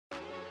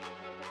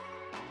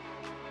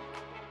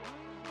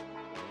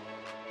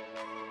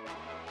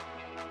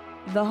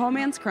The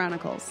Homance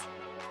Chronicles.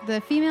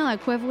 The female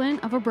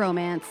equivalent of a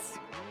bromance.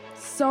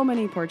 So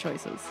many poor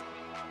choices.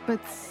 But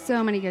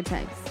so many good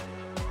types.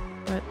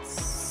 But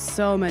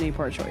so many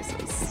poor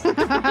choices.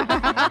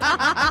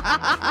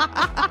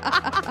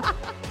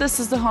 This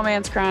is the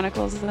Homance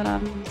Chronicles, and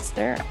I'm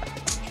Sarah.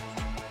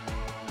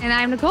 And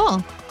I'm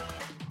Nicole.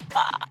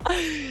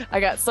 I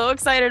got so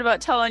excited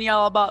about telling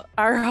y'all about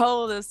our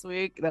hoe this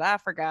week that I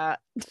forgot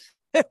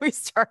that we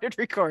started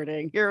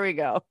recording. Here we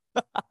go.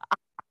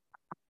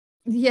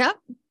 Yep,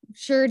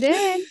 sure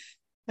did.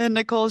 And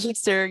Nicole's just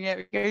staring at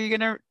me. Are you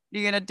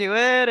gonna do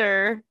it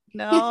or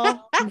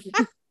no?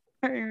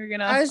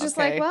 I was just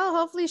like, well,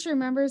 hopefully she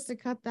remembers to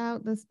cut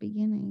out this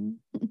beginning.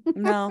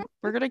 No,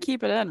 we're gonna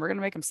keep it in. We're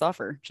gonna make him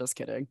suffer. Just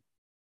kidding.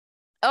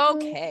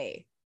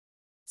 Okay,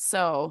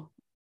 so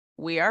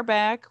we are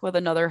back with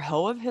another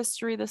hoe of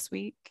history this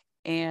week,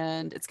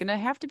 and it's gonna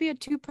have to be a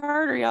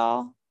two-parter,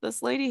 y'all.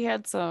 This lady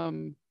had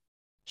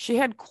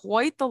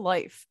quite the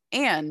life,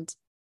 and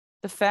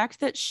the fact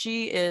that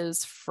she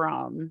is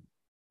from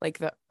like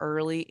the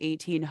early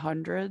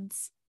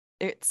 1800s,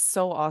 it's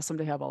so awesome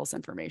to have all this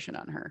information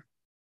on her.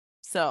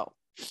 So,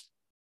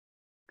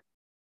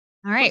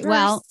 all right.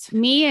 Well,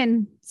 me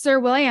and Sir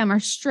William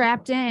are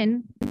strapped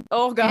in.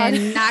 Oh God,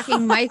 and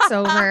knocking mics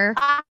over.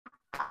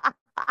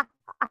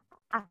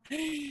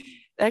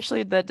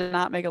 Actually, that did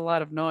not make a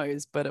lot of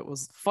noise, but it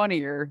was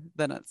funnier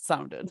than it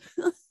sounded.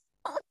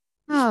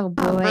 Oh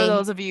boy! For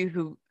those of you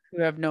who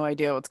have no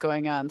idea what's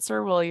going on,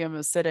 Sir William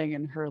is sitting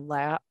in her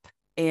lap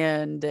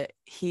and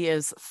he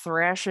is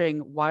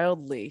thrashing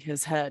wildly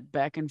his head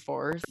back and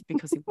forth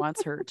because he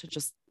wants her to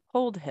just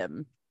hold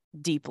him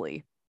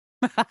deeply.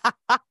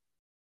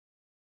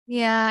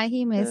 Yeah,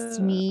 he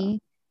missed me.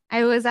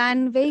 I was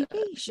on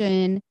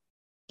vacation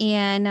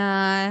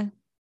and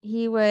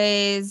he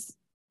was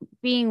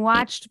being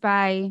watched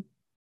by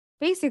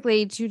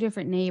basically two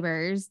different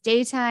neighbors,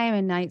 daytime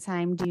and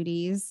nighttime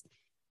duties.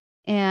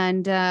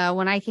 And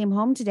when I came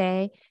home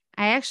today,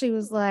 I actually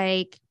was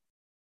like,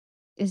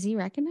 does he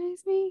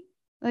recognize me?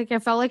 Like, I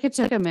felt like it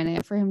took a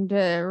minute for him to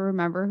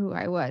remember who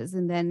I was.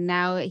 And then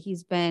now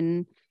he's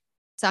been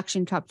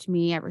suction cupped to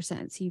me ever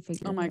since he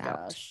figured it out. Oh my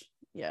gosh.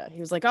 Yeah. He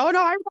was like, oh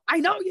no, I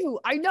know you.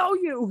 I know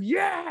you.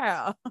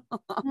 Yeah.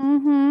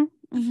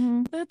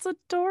 That's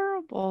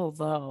adorable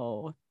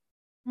though.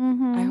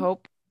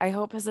 I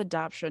hope his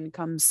adoption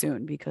comes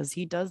soon because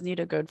he does need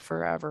a good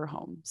forever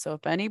home. So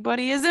if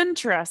anybody is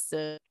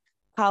interested,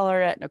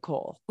 holler at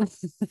Nicole.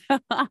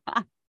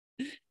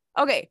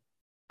 Okay.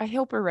 I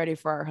hope we're ready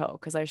for our hoe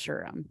because I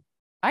sure am.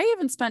 I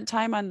even spent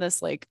time on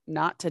this, like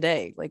not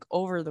today, like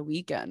over the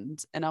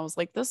weekend. And I was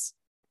like,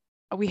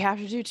 we have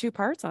to do two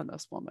parts on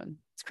this woman.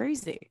 It's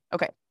crazy.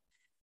 Okay.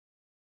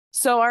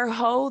 So our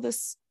hoe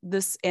this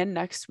and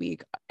next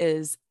week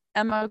is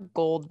Emma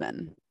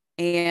Goldman.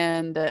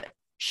 And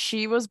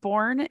she was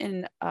born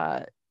in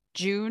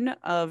June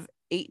of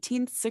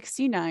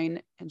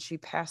 1869 and she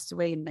passed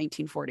away in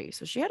 1940.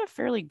 So she had a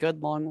fairly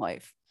good long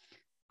life.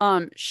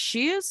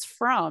 She is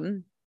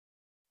from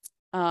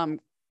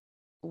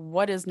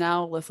what is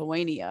now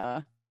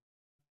Lithuania.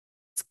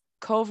 It's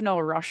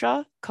Kovno,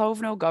 Russia.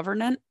 Kovno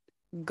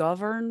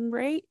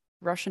Governorate,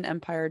 Russian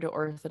Empire to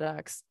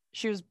Orthodox.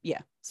 She was,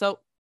 yeah. So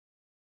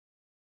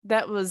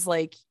that was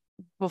like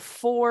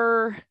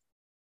before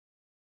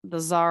the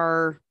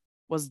Tsar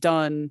was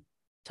done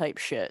type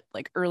shit,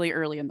 like early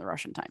in the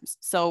Russian times.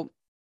 So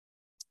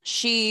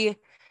she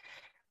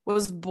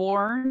was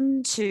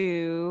born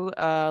to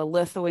a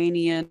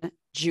Lithuanian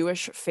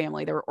Jewish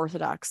family. They were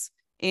Orthodox.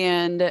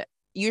 And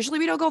usually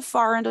we don't go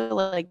far into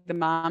like the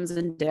moms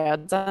and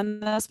dads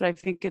on this, but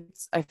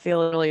I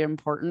feel really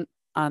important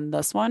on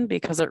this one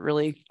because it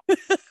really,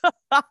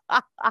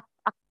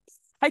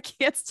 I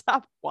can't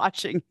stop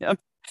watching him.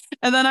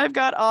 And then I've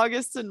got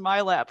August in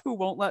my lap who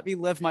won't let me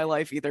live my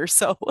life either.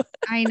 So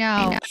I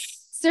know.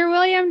 Sir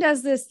William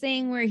does this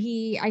thing where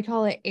I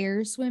call it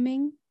air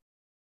swimming.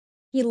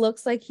 He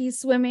looks like he's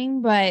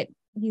swimming, but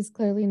he's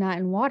clearly not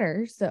in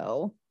water.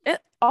 So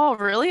oh,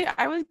 really?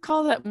 I would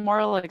call that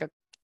more like a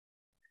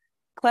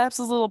claps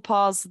his little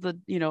paws to the,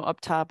 up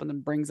top and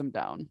then brings him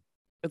down.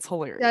 It's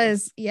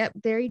hilarious. Yep,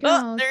 there he goes.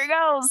 Oh, there he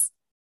goes.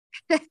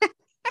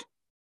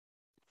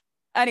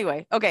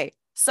 Anyway, okay.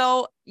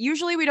 So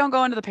usually we don't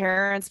go into the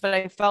parents, but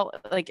I felt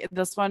like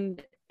this one,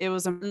 it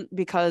was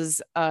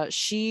because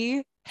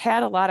she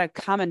had a lot of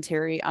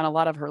commentary on a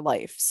lot of her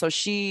life. So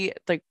she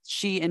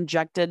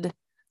injected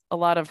a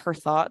lot of her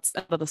thoughts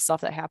into the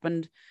stuff that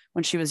happened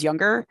when she was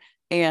younger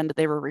and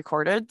they were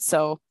recorded.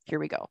 So here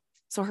we go.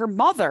 So her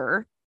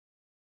mother,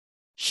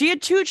 she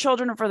had two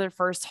children for their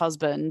first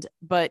husband,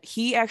 but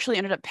he actually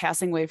ended up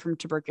passing away from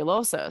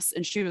tuberculosis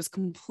and she was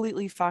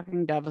completely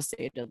fucking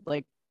devastated.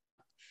 Like,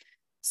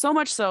 so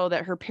much so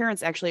that her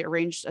parents actually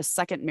arranged a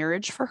second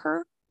marriage for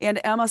her.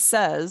 And Emma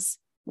says,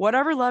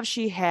 whatever love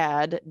she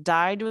had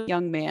died with a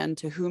young man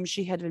to whom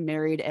she had been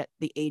married at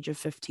the age of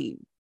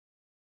 15.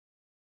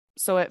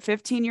 So at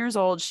 15 years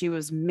old, she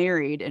was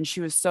married and she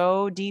was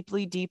so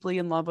deeply, deeply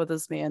in love with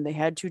this man. They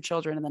had two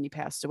children and then he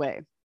passed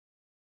away.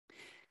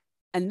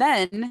 And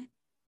then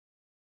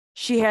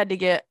she had to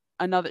get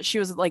another, she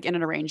was like in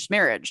an arranged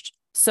marriage.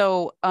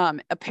 So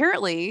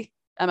apparently,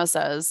 Emma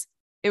says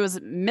it was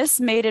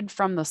mismated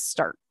from the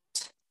start.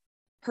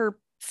 Her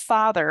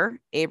father,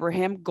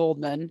 Abraham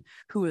Goldman,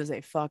 who is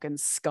a fucking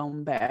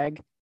scumbag,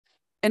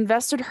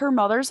 invested her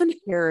mother's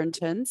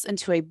inheritance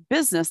into a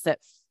business that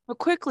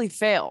quickly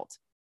failed.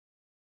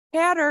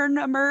 Pattern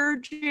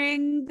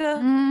emerging,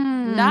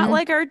 not Mm.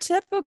 like our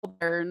typical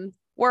pattern,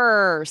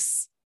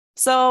 worse.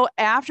 So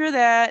after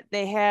that,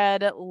 they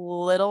had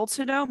little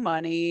to no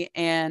money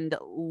and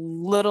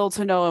little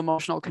to no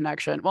emotional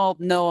connection. Well,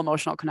 no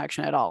emotional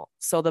connection at all.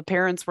 So the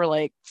parents were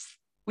like,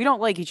 we don't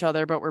like each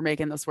other, but we're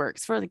making this work.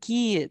 It's for the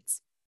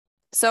kids.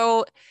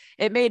 So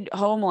it made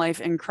home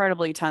life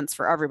incredibly tense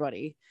for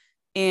everybody.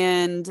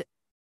 And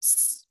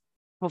so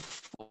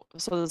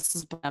this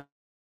is when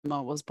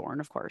Emma was born,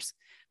 of course.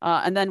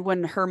 And then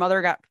when her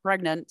mother got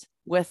pregnant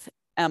with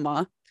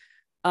Emma,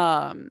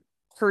 um,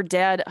 her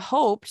dad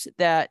hoped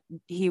that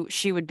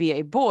she would be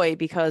a boy,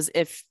 because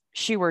if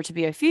she were to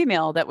be a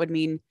female, that would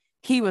mean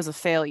he was a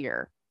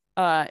failure.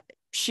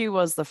 She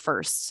was the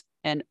first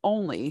and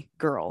only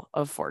girl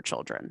of 4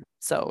 children.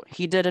 So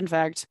he did, in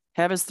fact,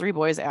 have his 3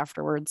 boys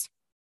afterwards.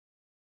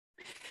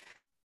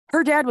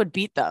 Her dad would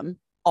beat them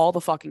all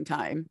the fucking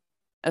time,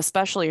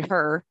 especially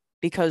her,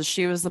 because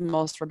she was the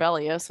most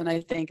rebellious. And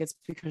I think it's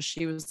because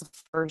she was the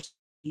first.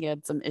 He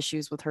had some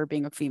issues with her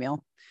being a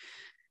female.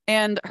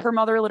 And her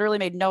mother literally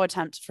made no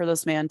attempt for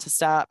this man to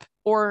stop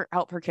or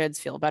help her kids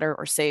feel better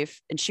or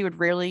safe. And she would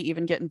rarely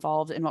even get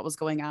involved in what was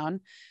going on.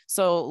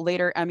 So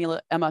later,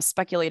 Emma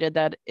speculated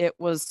that it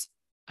was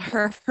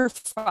her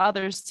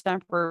father's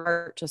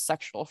temper to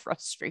sexual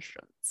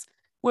frustrations,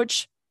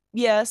 which,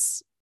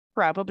 yes,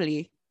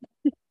 probably.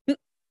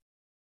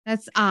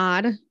 That's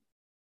odd.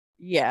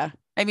 Yeah.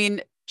 I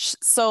mean,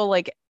 so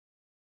like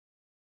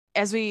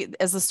as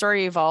the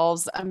story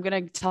evolves, I'm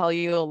going to tell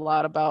you a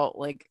lot about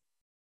like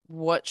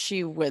what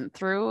she went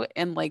through,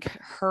 and like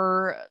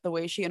the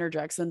way she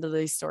interjects into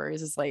these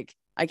stories is like,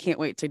 I can't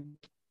wait to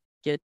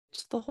get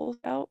the whole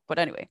out. But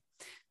anyway,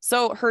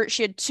 so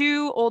she had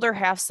 2 older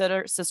half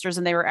sisters,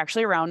 and they were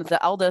actually around.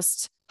 The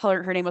eldest,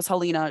 her name was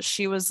Helena.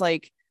 She was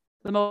like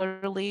the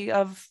motherly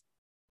of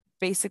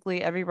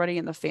basically everybody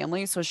in the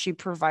family. So she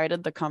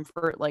provided the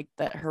comfort like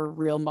that her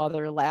real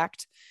mother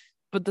lacked.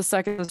 But the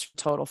second was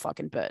total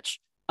fucking bitch.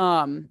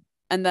 And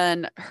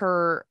then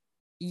her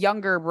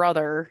younger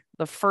brother,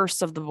 the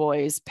first of the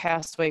boys,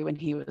 passed away when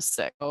he was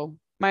sick. So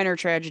minor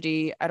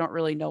tragedy. I don't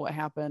really know what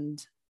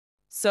happened.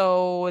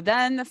 So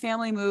then the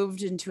family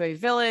moved into a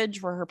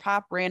village where her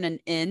pop ran an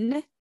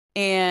inn,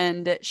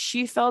 and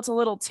she felt a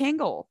little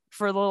tingle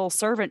for a little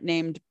servant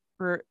named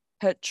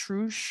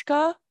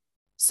Petrushka.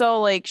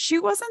 So like she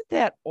wasn't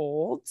that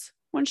old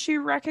when she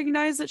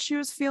recognized that she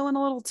was feeling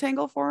a little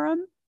tingle for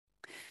him.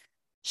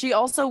 She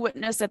also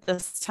witnessed at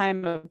this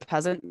time a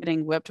peasant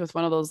getting whipped with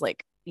one of those,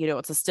 like,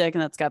 it's a stick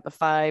and it's got the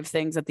 5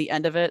 things at the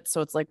end of it.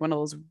 So it's like one of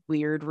those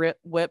weird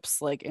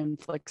whips, like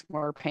inflicts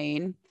more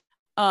pain.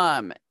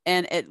 And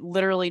it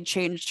literally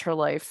changed her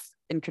life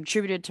and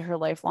contributed to her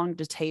lifelong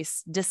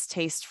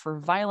distaste for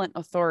violent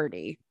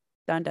authority.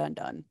 Dun, dun,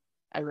 dun.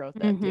 I wrote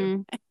that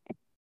too.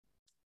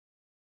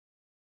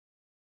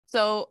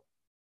 So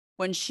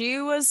when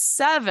she was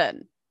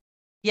 7,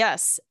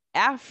 yes,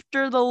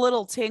 after the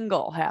little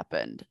tingle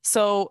happened.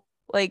 So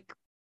like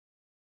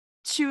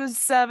she was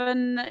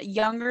 7,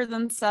 younger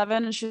than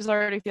 7, and she was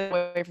already feeling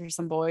away for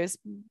some boys.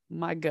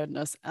 My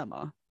goodness,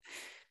 Emma.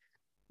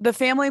 The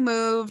family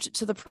moved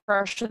to the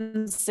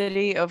Prussian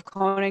city of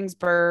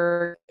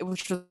Königsberg,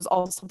 which was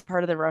also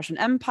part of the Russian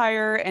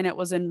Empire, and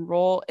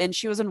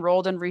she was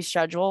enrolled in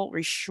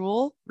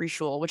Reschule,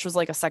 which was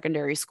like a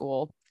secondary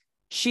school.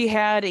 She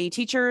had a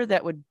teacher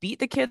that would beat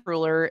the kid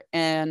ruler,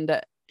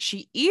 and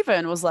she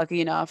even was lucky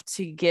enough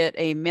to get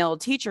a male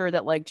teacher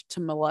that liked to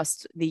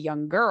molest the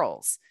young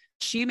girls.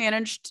 She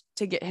managed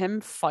to get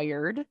him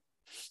fired,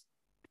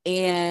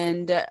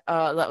 and that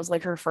was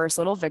like her first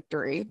little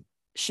victory.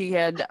 She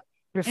had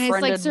And it's like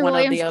befriended Sir one of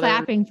William's the other.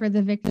 clapping for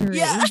the victory.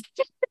 Yeah.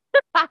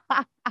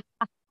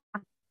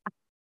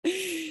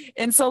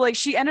 And so like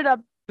she ended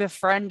up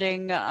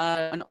befriending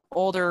an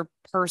older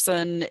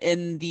person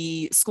in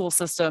the school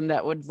system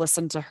that would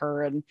listen to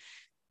her, and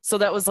so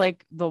that was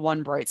like the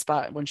one bright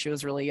spot when she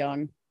was really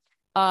young.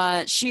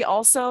 She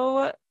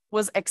also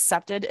was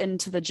accepted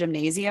into the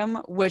gymnasium,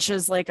 which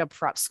is like a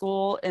prep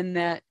school in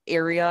that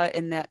area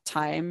in that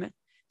time.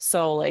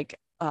 So like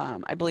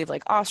I believe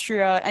like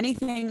Austria,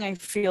 anything, I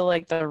feel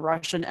like the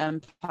Russian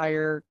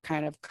Empire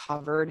kind of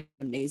covered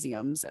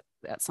gymnasiums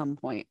at some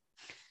point.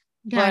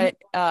 Okay.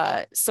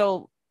 But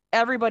so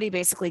everybody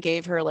basically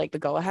gave her like the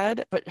go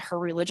ahead, but her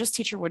religious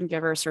teacher wouldn't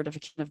give her a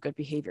certificate of good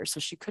behavior, so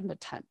she couldn't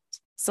attend.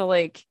 So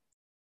like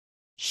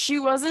she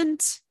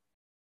wasn't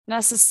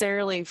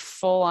necessarily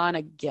full on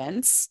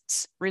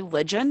against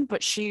religion,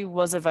 but she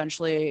was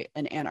eventually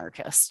an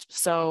anarchist.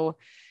 So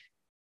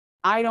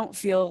I don't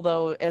feel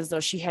though as though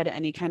she had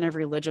any kind of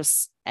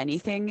religious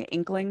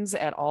inklings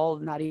at all,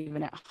 not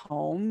even at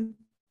home,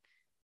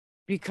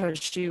 because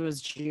she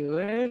was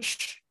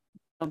Jewish.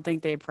 don't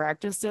think they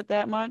practiced it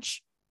that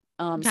much.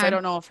 So I Okay.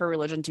 don't know if her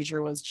religion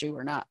teacher was Jew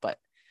or not, but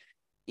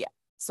yeah.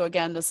 So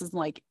again, this is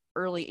like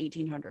early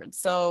 1800s.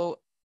 So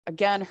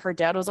again, her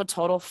dad was a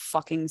total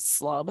fucking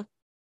slub.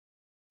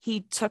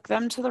 He took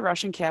them to the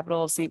Russian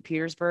capital of St.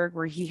 Petersburg,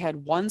 where he had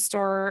one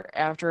store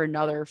after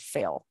another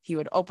fail. He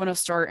would open a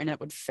store and it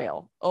would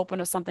fail,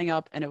 open something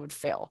up and it would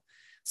fail.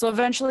 So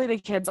eventually the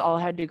kids all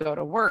had to go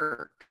to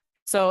work.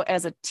 So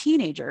as a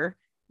teenager,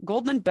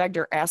 Goldman begged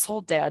her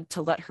asshole dad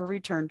to let her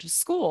return to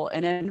school.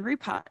 And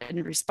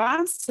in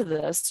response to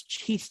this,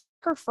 he threw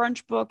her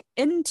French book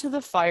into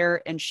the fire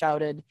and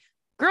shouted,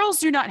 "Girls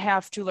do not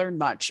have to learn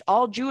much.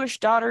 All a Jewish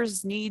daughter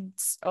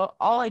needs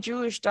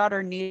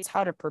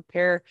how to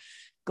prepare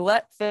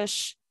glut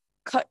fish,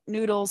 cut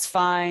noodles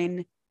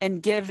fine,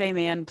 and give a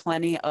man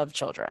plenty of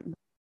children."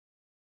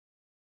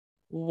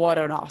 What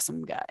an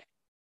awesome guy.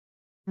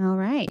 All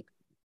right.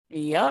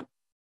 Yep.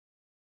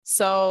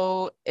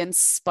 So, in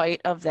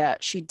spite of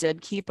that, she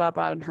did keep up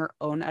on her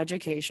own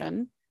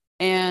education,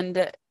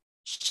 and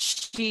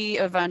she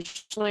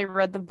eventually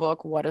read the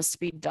book What Is to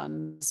Be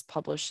Done,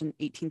 published in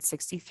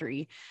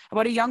 1863,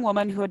 about a young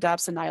woman who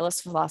adopts a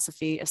nihilist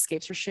philosophy,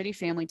 escapes her shitty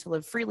family to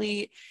live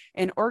freely,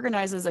 and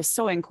organizes a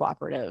sewing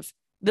cooperative.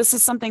 This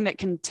is something that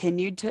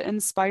continued to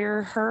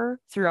inspire her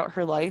throughout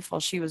her life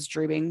while she was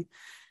dreaming,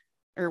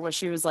 or what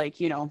she was like,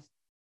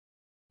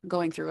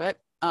 going through it.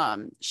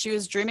 She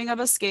was dreaming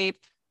of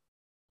escape,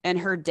 and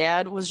her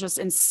dad was just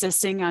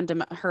insisting on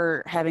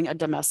her having a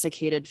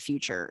domesticated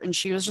future, and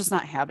she was just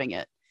not having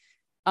it.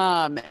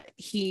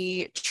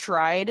 He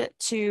tried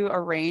to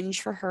arrange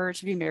for her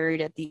to be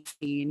married at the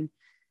teen,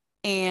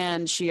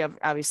 and she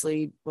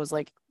obviously was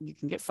like, "You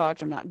can get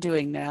fucked. I'm not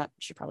doing that."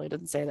 She probably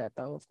didn't say that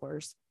though, of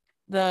course.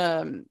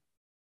 They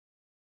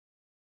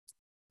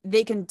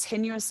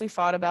continuously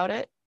fought about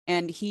it,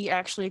 and he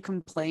actually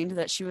complained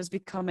that she was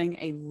becoming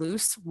a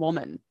loose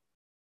woman.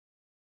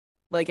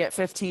 Like at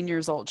 15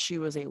 years old, she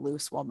was a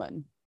loose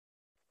woman.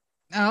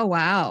 Oh,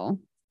 wow.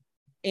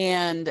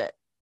 And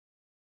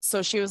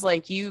so she was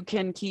like, "You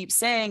can keep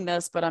saying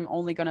this, but I'm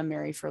only going to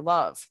marry for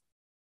love."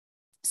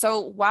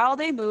 So while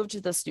they moved to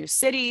this new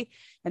city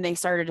and they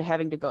started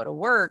having to go to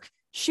work,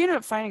 she ended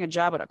up finding a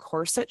job at a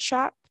corset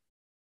shop.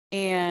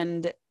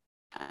 And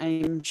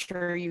I'm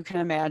sure you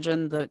can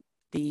imagine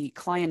the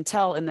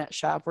clientele in that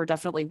shop were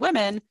definitely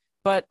women,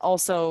 but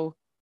also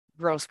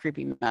gross,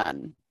 creepy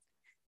men.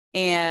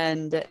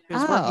 And she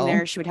was working Oh.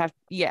 there. She would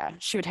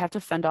have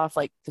to fend off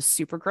like the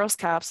super gross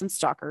cops and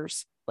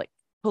stalkers, like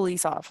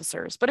police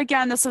officers. But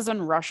again, this is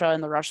in Russia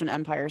and the Russian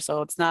Empire,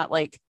 so it's not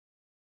like,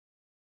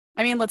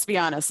 I mean, let's be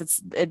honest,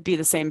 it'd be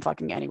the same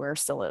fucking anywhere,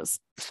 still is.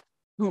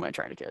 Who am I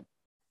trying to kid?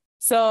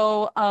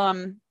 So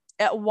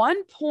at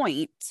one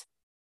point,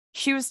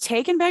 she was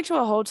taken back to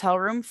a hotel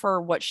room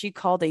for what she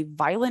called a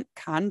violent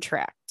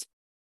contract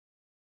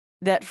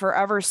that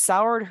forever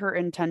soured her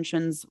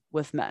intentions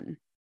with men.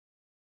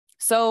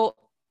 So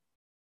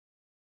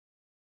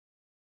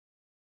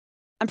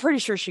I'm pretty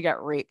sure she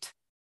got raped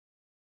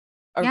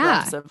Yeah.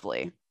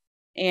 aggressively.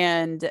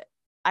 And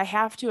I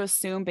have to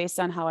assume, based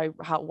on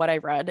what I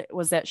read,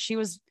 was that she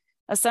was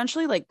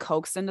essentially like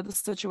coaxed into the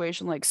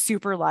situation, like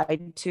super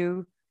lied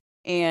to,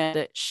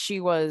 and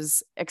she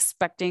was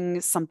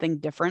expecting something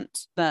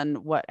different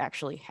than what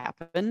actually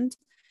happened.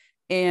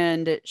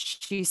 And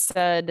she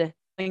said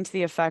something to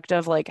the effect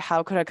of like,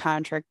 "How could a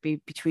contract be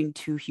between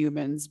two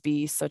humans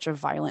be such a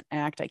violent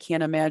act? I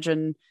can't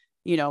imagine,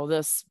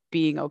 this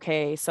being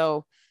okay."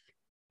 So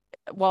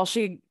while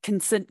she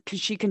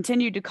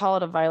continued to call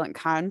it a violent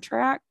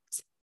contract,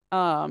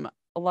 a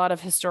lot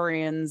of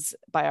historians,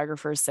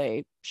 biographers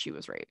say she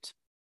was raped.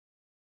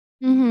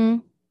 Mm-hmm.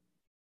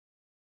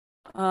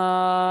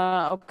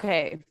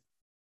 Okay.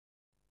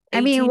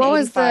 I mean, what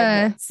was 1885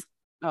 the, hits.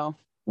 Oh.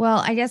 well,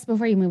 I guess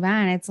before you move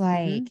on, it's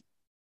Mm-hmm. like,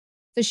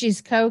 so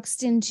she's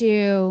coaxed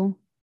into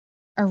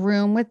a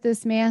room with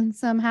this man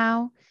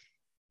somehow.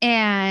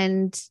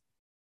 And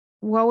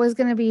what was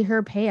going to be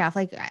her payoff?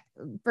 Like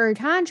for a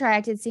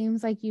contract, it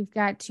seems like you've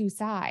got two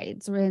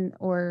sides,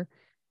 or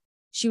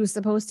she was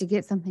supposed to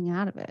get something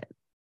out of it,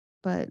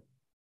 but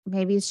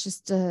maybe it's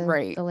just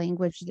Right. the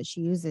language that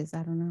she uses.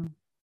 I don't know.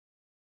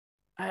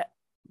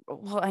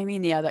 Well, I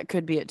mean, yeah, that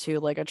could be it too,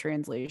 like a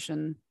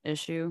translation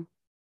issue.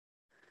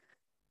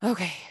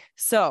 Okay.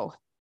 So,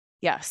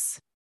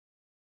 yes.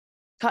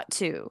 Cut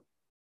to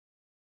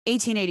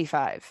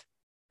 1885.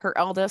 Her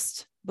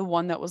eldest, the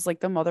one that was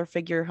like the mother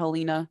figure,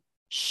 Helena,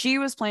 she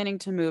was planning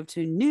to move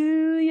to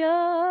New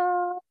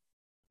York,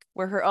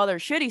 where her other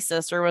shitty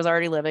sister was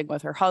already living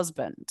with her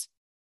husband.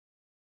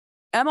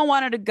 Emma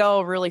wanted to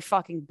go really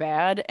fucking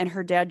bad, and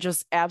her dad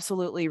just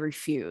absolutely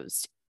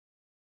refused.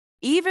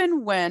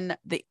 Even when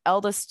the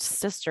eldest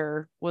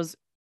sister was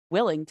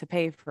willing to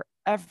pay for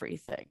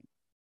everything,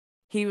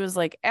 he was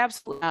like,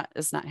 "Absolutely not,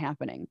 it's not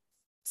happening."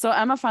 So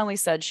Emma finally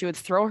said she would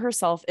throw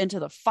herself into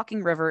the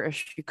fucking river if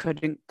she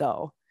couldn't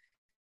go.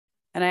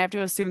 And I have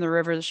to assume the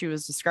river that she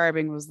was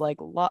describing was like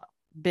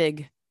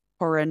big,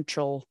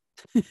 torrential,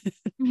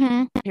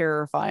 Mm-hmm.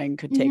 terrifying,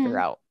 could take her Mm-hmm.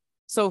 out.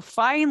 So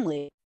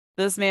finally,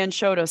 This man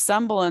showed a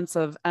semblance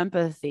of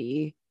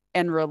empathy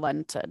and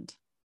relented.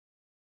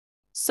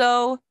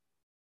 So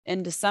in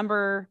on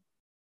December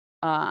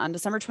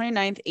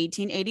 29th,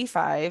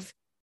 1885,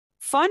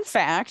 fun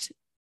fact,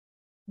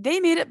 they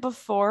made it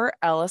before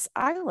Ellis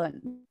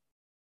Island.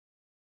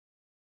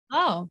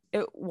 Oh.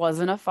 It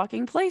wasn't a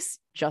fucking place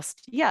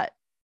just yet.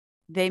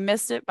 They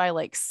missed it by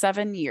like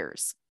 7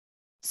 years.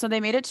 So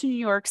they made it to New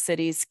York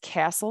City's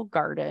Castle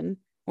Garden,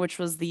 which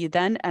was the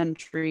then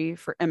entry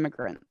for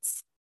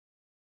immigrants.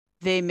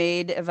 They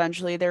made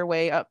eventually their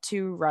way up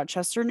to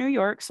Rochester, New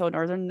York, so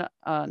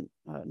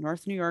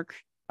North New York,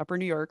 Upper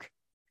New York,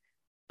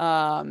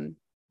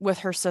 with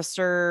her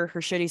sister,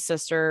 her shitty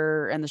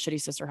sister, and the shitty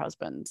sister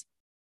husband.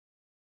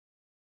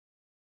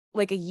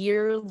 Like a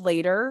year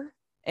later,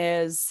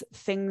 as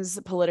things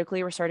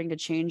politically were starting to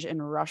change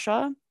in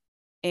Russia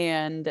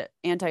and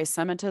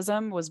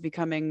anti-Semitism was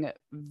becoming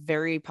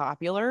very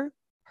popular,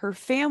 her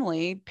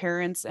family,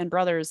 parents, and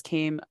brothers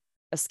came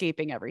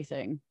escaping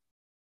everything.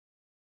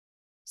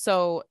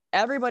 So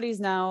everybody's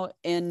now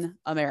in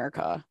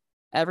America.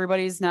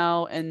 Everybody's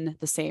now in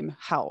the same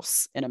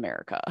house in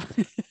America,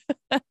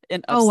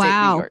 in upstate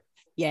New York.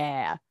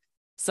 Yeah.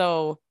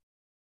 So,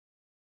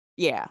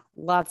 yeah,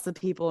 lots of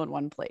people in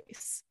one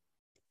place.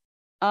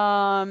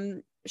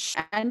 She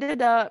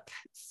ended up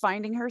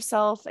finding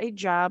herself a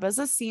job as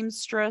a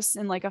seamstress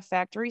in like a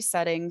factory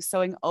setting,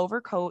 sewing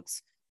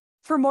overcoats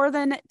for more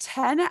than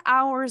 10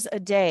 hours a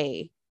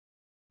day,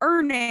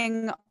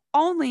 earning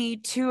only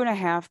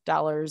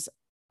 $2.50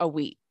 a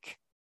week.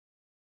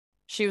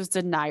 She was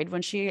denied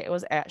when she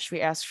was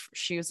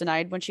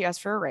denied when she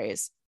asked for a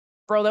raise.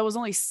 Bro, that was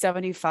only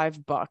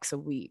 $75 a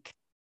week.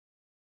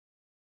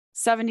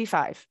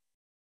 75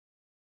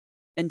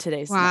 in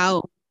today's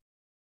money.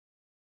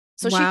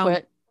 So she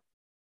quit,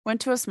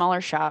 went to a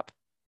smaller shop.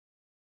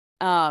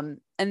 And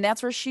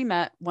that's where she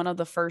met one of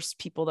the first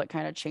people that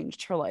kind of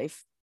changed her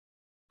life,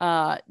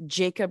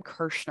 Jacob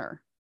Kirshner.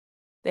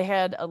 They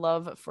had a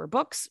love for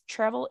books,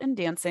 travel, and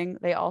dancing.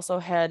 They also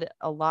had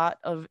a lot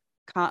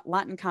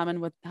in common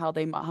with how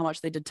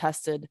much they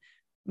detested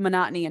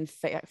monotony and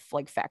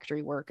like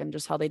factory work, and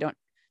just how they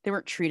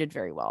weren't treated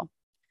very well.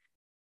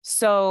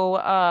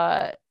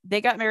 So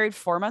they got married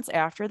 4 months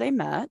after they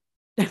met.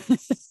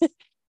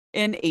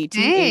 In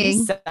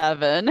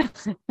 1887.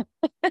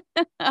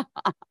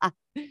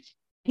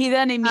 He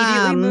then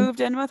immediately moved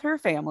in with her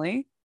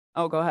family.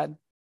 Oh, go ahead.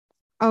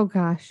 Oh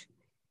gosh.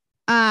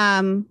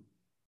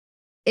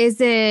 Is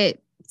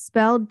it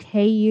spelled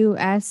Kushner,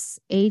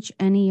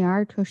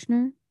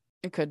 Kushner?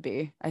 It could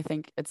be. I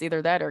think it's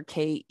either that or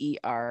Kersh.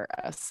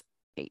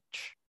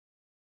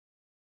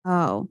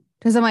 Oh,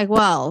 because I'm like,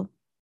 well,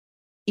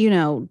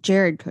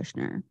 Jared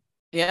Kushner.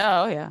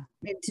 Yeah. Oh, yeah.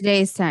 In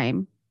today's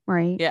time,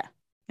 right? Yeah.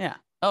 Yeah.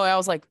 Oh, I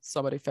was like,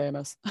 somebody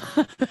famous.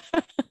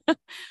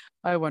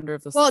 I wonder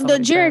if this. Well, the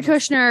Jared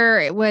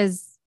Kushner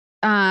was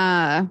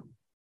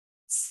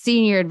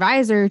senior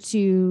advisor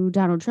to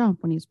Donald Trump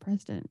when he was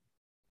president.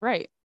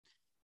 Right.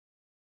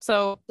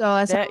 So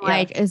that's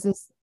like, is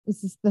this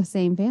the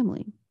same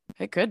family?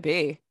 It could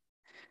be.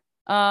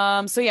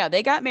 So yeah,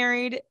 they got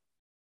married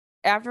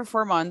after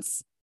 4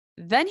 months.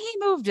 Then he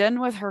moved in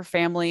with her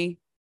family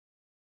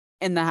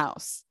in the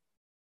house.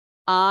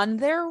 On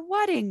their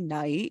wedding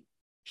night,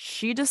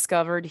 she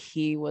discovered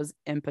he was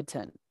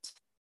impotent.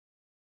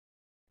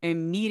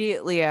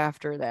 Immediately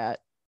after that,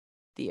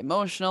 the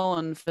emotional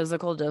and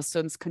physical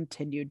distance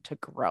continued to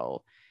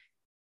grow.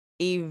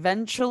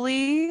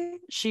 Eventually,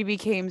 she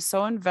became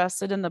so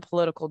invested in the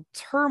political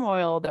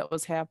turmoil that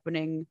was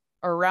happening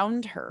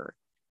around her.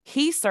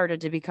 He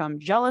started to become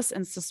jealous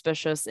and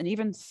suspicious and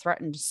even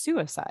threatened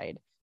suicide.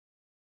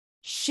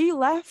 She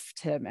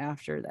left him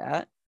after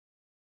that.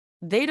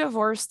 They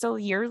divorced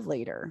a year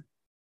later.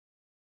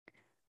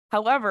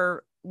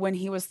 However, when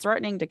he was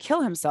threatening to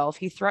kill himself,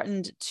 he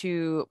threatened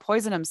to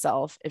poison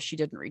himself if she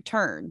didn't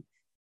return.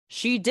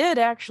 She did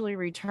actually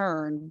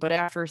return, but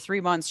after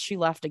 3 months, she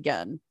left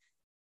again.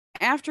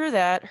 After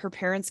that, her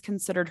parents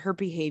considered her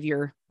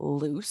behavior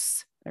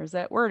loose. There's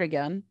that word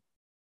again.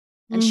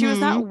 And she was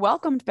not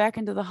welcomed back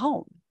into the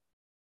home.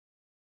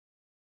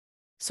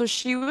 So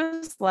she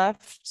was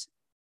left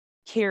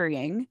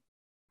carrying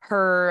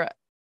her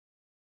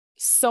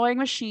sewing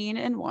machine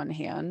in one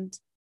hand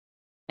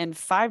and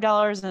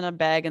 $5 in a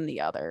bag in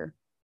the other.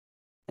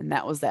 And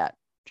that was that.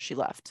 She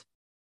left.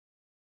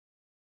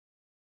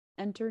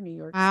 Enter New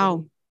York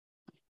City.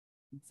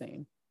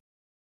 Insane.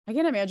 I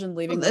can't imagine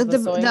leaving the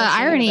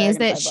irony is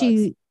that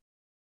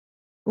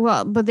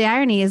but the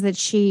irony is that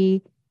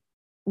she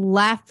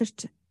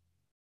left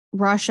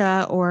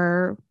Russia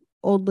or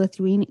old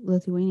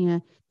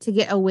Lithuania to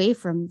get away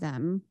from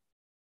them,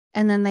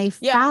 and then they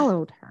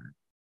followed her,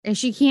 and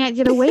she can't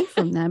get away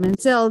from them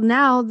until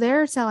now.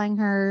 They're telling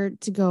her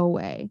to go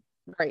away,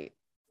 right?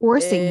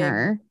 Forcing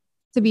her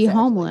to be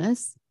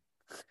homeless.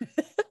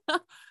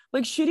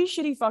 Like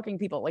shitty fucking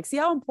people. Like, see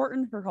how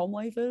important her home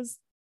life is?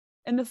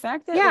 And the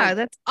fact that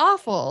that's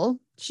awful.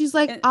 She's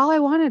like, all I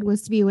wanted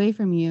was to be away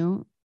from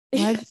you.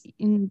 And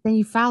then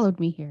you followed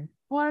me here.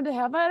 wanted to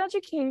have an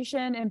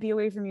education and be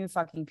away from you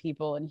fucking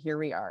people. And here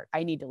we are.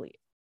 I need to leave.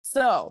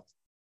 So,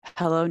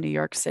 hello, New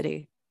York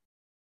City.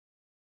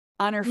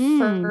 On her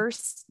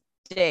first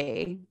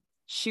day,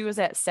 she was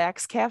at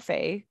Saks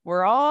Cafe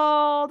where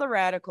all the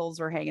radicals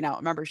were hanging out.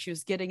 Remember, she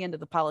was getting into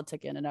the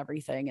politicking and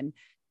everything. And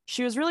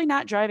she was really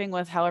not driving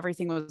with how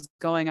everything was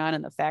going on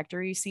in the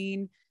factory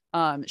scene.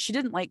 She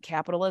didn't like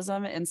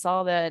capitalism and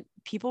saw that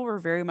people were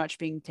very much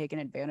being taken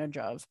advantage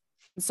of.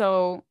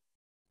 So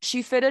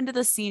she fit into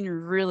the scene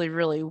really,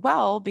 really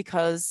well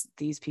because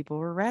these people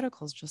were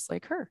radicals just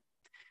like her,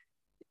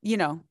 you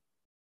know,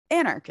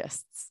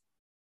 anarchists.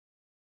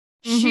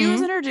 She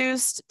was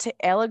introduced to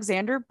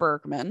Alexander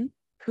Berkman,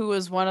 who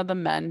was one of the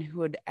men who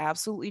would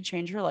absolutely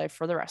change her life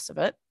for the rest of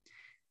it.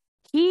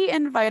 He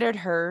invited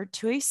her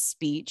to a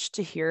speech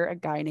to hear a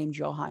guy named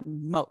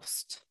Johann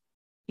Most.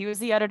 He was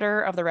the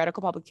editor of the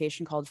radical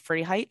publication called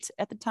Freiheit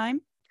at the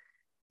time.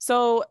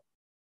 So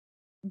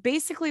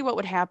basically what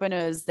would happen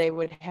is they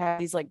would have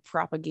these like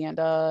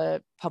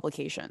propaganda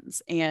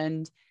publications.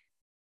 And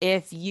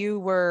if you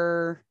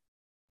were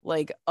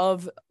like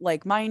of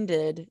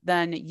like-minded,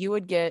 then you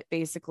would get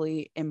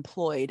basically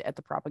employed at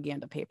the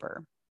propaganda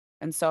paper.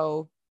 And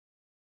so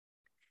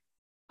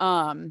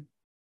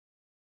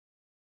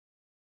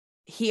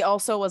he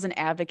also was an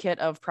advocate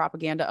of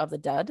Propaganda of the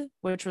Dead,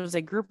 which was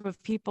a group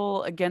of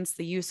people against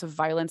the use of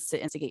violence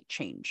to instigate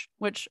change,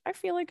 which I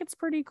feel like it's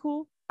pretty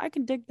cool. I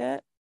can dig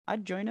that.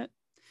 I'd join it.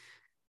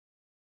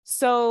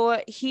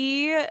 So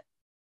he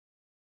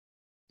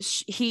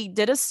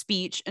did a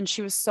speech and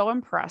she was so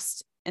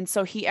impressed. And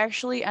so he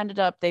actually ended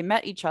up, they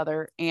met each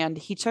other and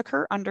he took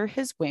her under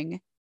his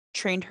wing,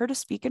 trained her to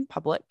speak in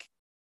public,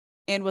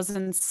 and was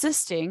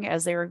insisting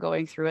as they were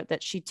going through it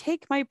that she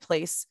take my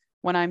place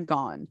when I'm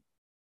gone.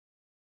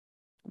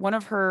 One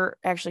of her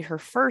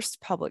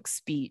first public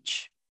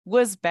speech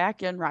was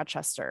back in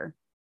Rochester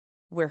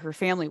where her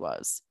family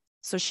was.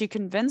 So she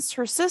convinced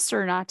her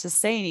sister not to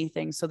say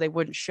anything so they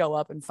wouldn't show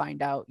up and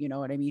find out, you know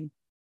what I mean?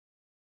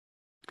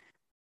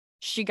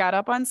 She got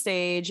up on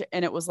stage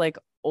and it was like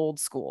old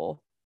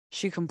school.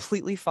 She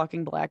completely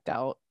fucking blacked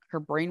out. Her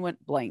brain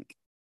went blank.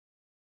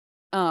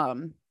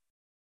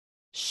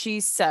 She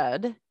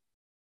said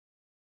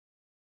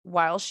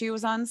while she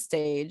was on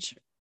stage,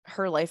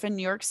 her life in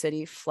New York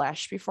City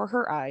flashed before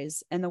her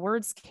eyes and the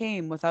words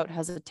came without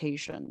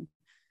hesitation.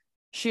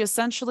 She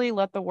essentially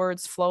let the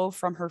words flow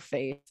from her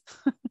face.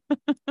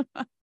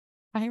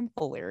 I am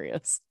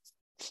hilarious.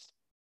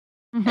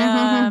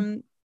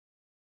 And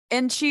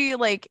she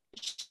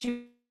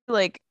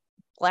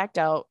blacked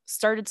out,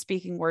 started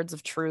speaking words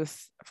of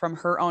truth from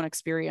her own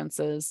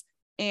experiences,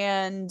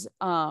 and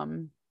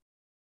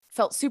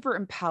felt super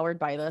empowered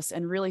by this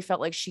and really felt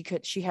like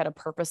she had a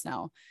purpose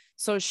now.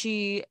 So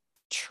she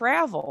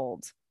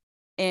traveled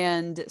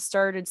and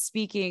started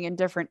speaking in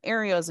different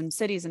areas and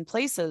cities and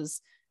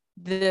places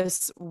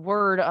this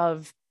word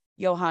of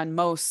Johann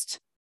Most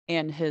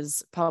and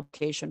his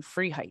publication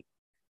Freiheit.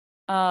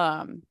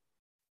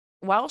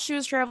 While she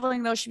was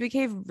traveling though, she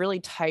became really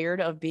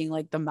tired of being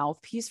like the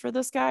mouthpiece for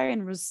this guy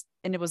and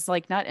it was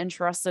like not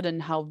interested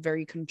in how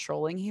very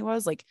controlling he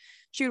was. Like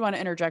she would want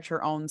to interject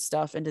her own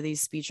stuff into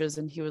these speeches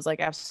and he was like,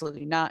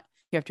 absolutely not.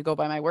 You have to go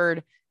by my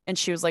word. And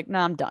she was like,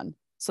 nah, I'm done.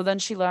 So then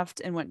she left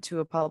and went to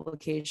a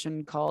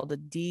publication called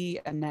The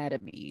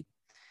Anatomy.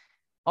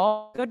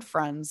 All good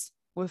friends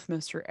with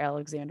Mr.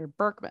 Alexander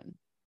Berkman,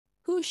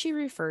 who she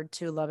referred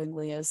to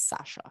lovingly as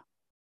Sasha.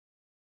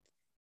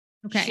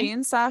 Okay. She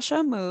and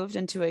Sasha moved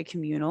into a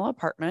communal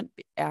apartment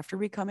after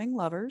becoming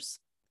lovers.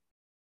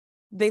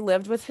 They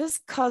lived with his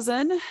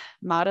cousin,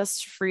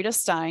 Modest Frida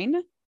Stein,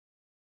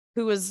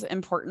 who was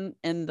important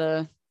in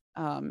the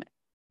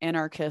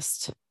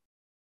anarchist,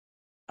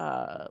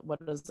 what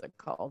is it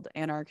called?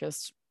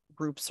 Anarchist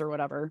groups or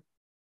whatever.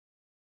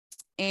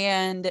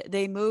 And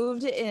they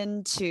moved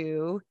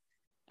into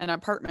an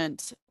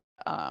apartment,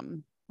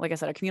 like I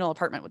said, a communal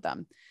apartment with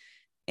them.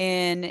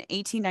 In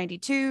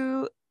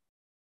 1892,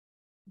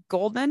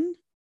 Goldman,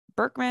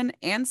 Berkman,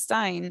 and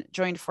Stein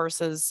joined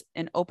forces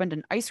and opened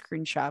an ice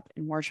cream shop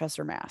in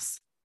Worcester,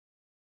 Mass.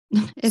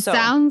 It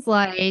sounds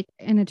like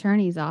an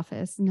attorney's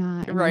office,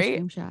 not an ice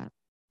cream shop.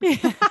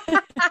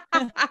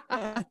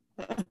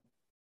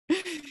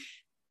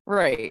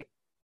 Right.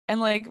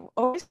 And like,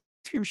 ice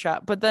cream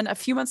shop. But then a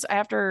few months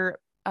after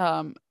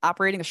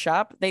operating the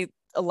shop, they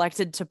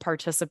elected to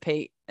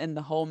participate in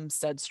the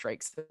Homestead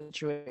strike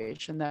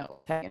situation that was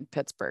in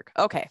Pittsburgh.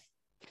 Okay.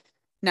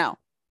 Now,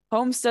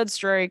 Homestead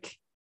strike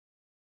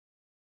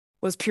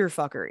was pure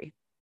fuckery.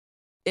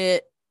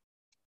 It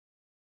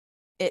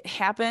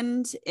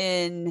happened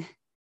in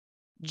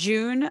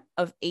June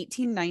of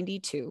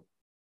 1892.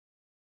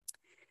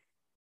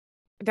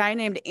 A guy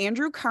named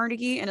Andrew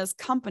Carnegie and his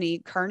company,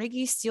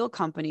 Carnegie Steel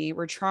Company,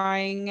 were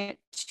trying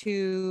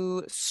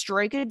to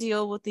strike a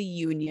deal with the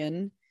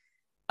union,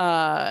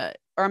 strike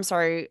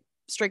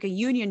a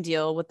union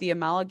deal with the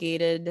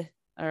Amalgamated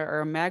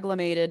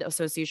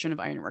Association of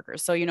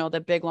Ironworkers. So, you know,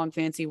 the big, long,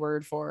 fancy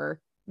word for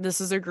this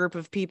is a group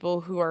of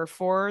people who are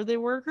for the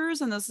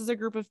workers, and this is a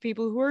group of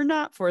people who are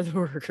not for the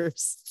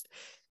workers.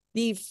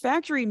 The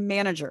factory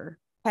manager,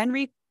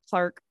 Henry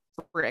Clark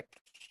Frick,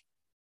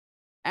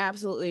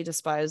 absolutely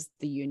despised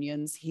the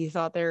unions. He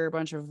thought they were a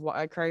bunch of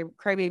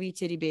crybaby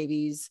titty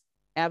babies.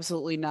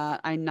 Absolutely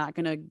not. I'm not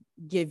going to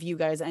give you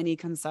guys any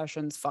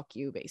concessions. Fuck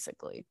you,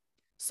 basically.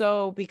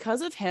 So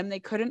because of him, they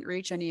couldn't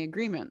reach any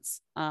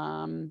agreements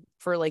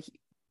for like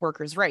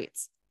workers'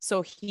 rights.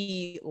 So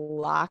he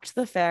locked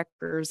the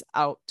factors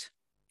out,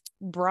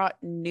 brought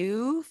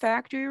new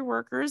factory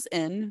workers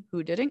in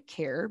who didn't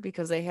care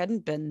because they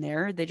hadn't been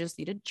there. They just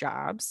needed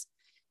jobs,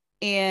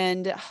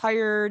 and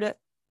hired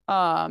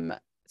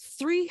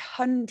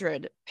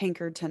 300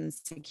 Pinkerton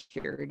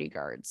security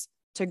guards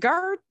to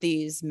guard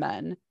these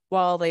men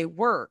while they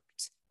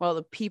worked, while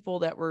the people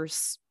that were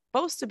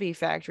supposed to be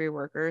factory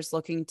workers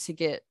looking to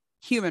get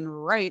human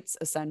rights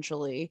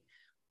essentially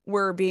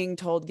were being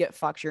told, get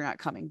fucked, you're not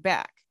coming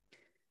back.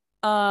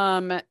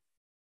 So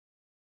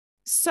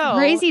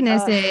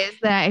craziness is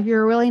that if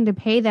you're willing to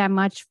pay that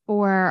much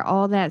for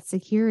all that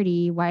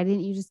security, why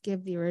didn't you just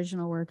give the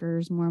original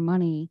workers more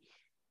money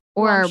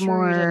or sure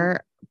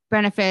more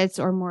benefits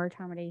or more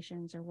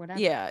accommodations or whatever?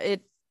 Yeah,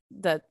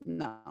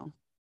 no,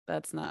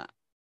 that's not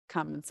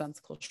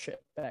commonsensical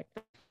shit back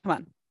then. Come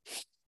on.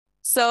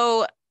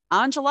 So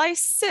on July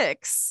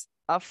 6th,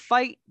 a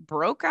fight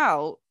broke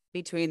out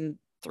between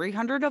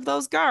 300 of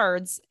those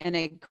guards and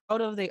a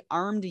crowd of the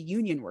armed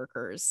union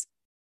workers.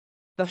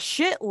 The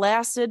shit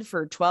lasted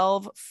for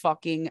 12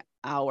 fucking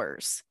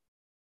hours.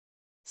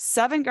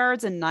 7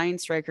 guards and 9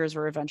 strikers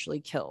were eventually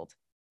killed.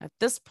 At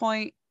this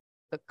point,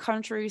 the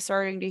country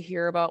starting to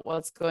hear about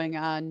what's going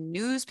on.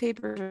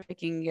 Newspapers are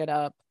picking it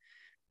up.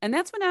 And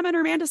that's when Emma and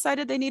her man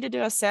decided they needed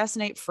to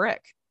assassinate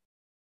Frick.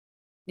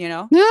 You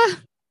know?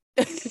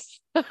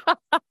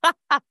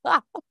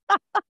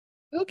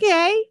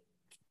 Okay.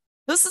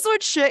 This is when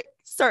shit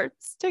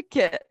starts to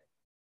get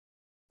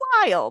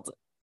wild.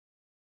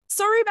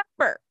 So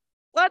remember,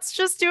 let's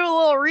just do a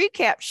little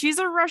recap. She's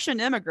a Russian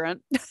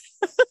immigrant.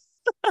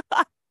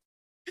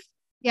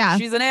 Yeah.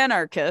 She's an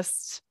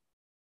anarchist.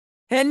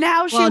 And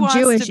now she wants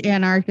Jewish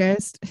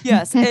anarchist.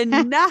 Yes.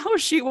 And now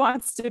she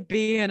wants to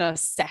be an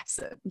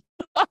assassin.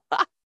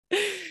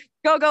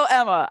 Go,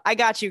 Emma. I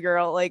got you,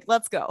 girl. Like,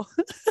 let's go.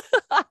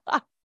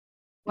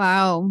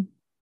 Wow.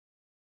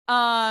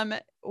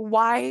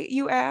 Why,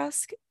 you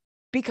ask?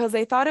 Because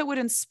they thought it would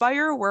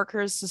inspire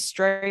workers to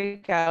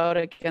strike out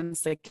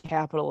against the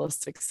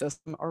capitalistic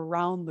system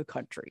around the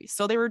country.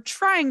 So they were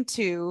trying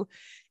to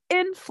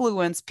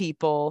influence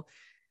people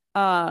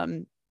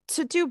to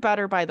do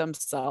better by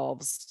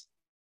themselves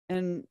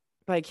and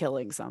by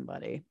killing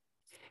somebody.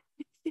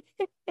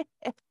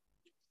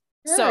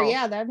 Sure, so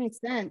yeah, that makes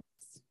sense.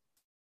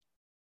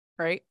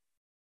 Right.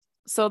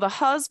 So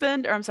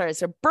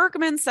so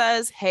Berkman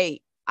says,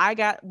 hey,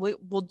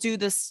 we'll do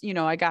this. You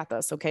know, I got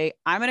this. Okay.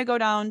 I'm going to go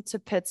down to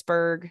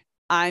Pittsburgh.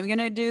 I'm going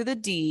to do the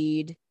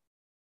deed.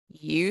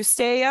 You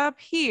stay up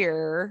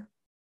here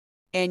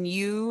and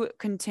you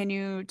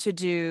continue to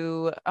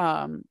do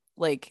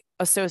like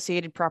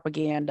associated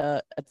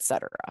propaganda,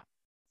 etc.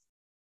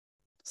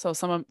 So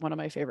one of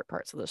my favorite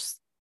parts of this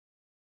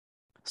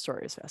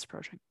story is fast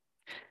approaching.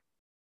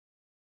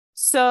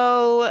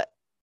 So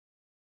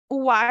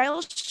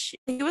while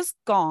he was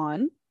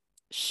gone,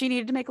 she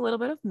needed to make a little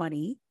bit of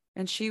money,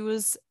 and she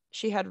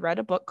had read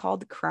a book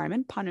called Crime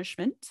and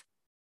Punishment.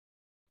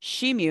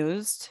 She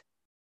mused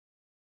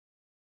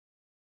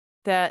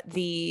that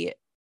the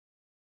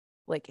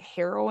like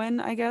heroine,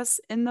 I guess,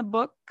 in the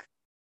book,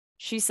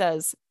 she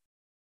says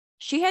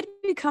she had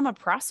become a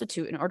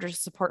prostitute in order to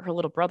support her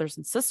little brothers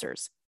and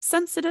sisters.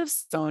 Sensitive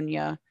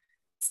Sonia,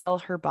 sell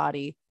her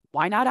body.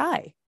 Why not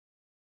I?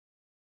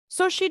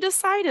 So she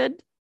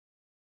decided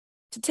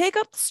to take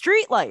up the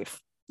street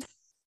life.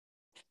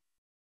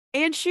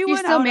 And she's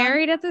still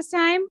married at this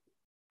time?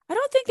 I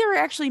don't think they were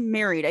actually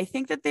married. I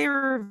think that they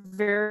were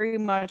very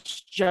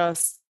much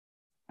just,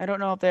 I don't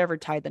know if they ever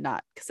tied the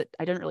knot because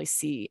I didn't really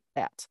see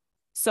that.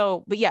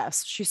 So, but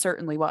yes, she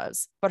certainly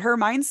was. But her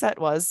mindset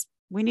was,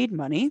 we need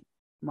money.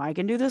 I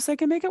can do this. I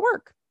can make it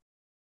work.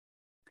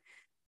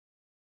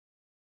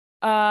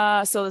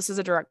 So this is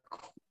a direct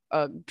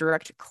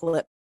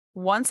clip.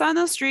 Once on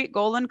the street,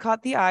 Goldman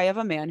caught the eye of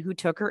a man who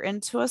took her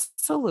into a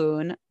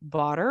saloon,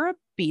 bought her a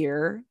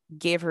beer,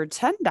 gave her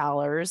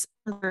 $10.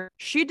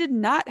 She did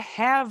not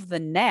have the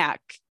knack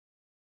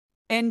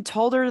and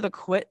told her to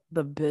quit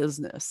the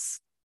business.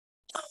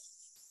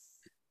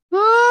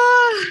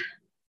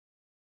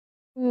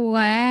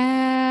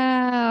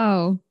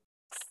 Wow.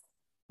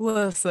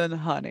 Listen,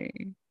 honey,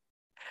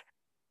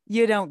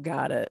 you don't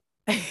got it.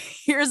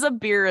 Here's a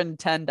beer and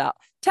 $10.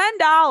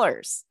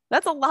 $10.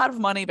 That's a lot of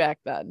money back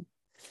then.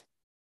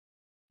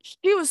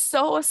 She was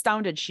so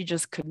astounded she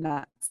just could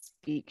not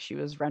speak. She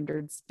was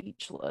rendered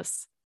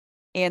speechless.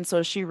 And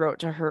so she wrote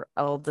to her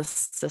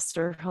eldest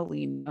sister,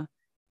 Helena,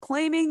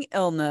 claiming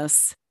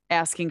illness,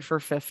 asking for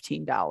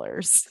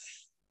 $15.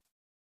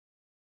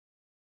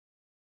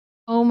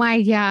 Oh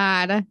my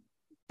God.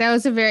 That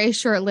was a very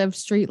short-lived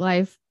street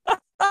life.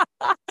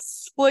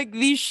 Like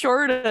the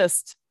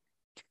shortest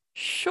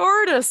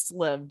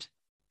lived.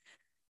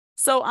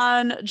 So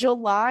on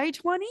July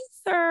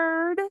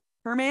 23rd,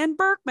 Herman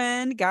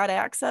Berkman got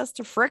access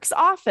to Frick's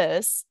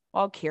office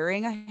while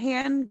carrying a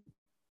hand.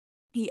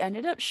 He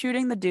ended up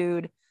shooting the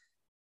dude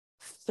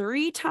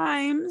 3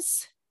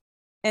 times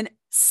and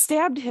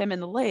stabbed him in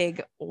the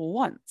leg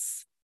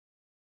once.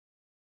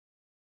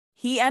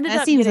 He ended That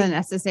up seems getting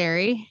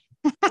unnecessary.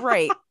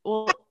 right.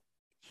 Well,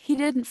 he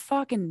didn't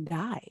fucking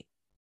die.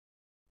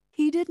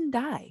 He didn't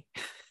die.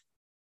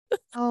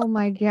 Oh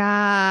my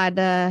God.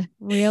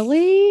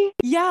 Really?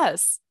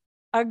 Yes.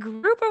 A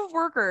group of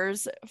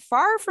workers,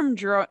 far from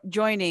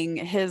joining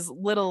his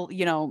little,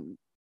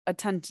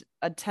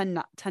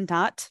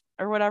 attentat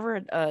or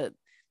whatever,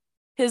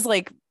 his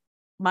like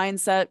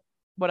mindset,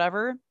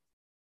 whatever.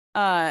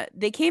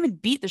 They came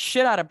and beat the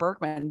shit out of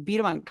Berkman,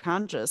 beat him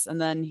unconscious, and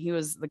then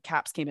the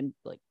cops came and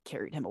like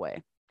carried him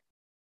away.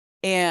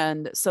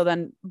 And so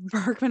then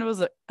Berkman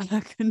was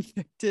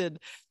convicted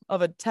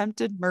of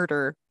attempted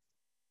murder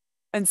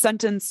and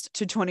sentenced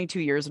to 22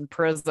 years in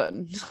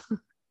prison.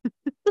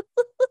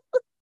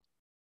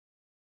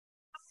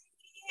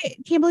 I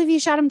can't believe you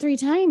shot him 3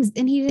 times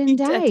and he didn't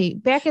die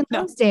back in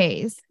those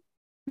days.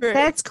 Right.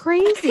 That's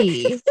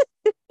crazy.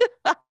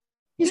 Because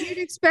you'd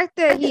expect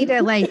that he'd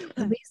like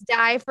at least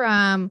die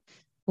from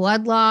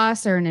blood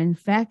loss or an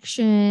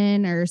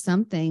infection or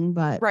something,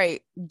 but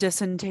right,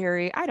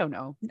 dysentery. I don't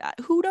know.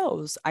 Who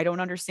knows? I don't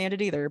understand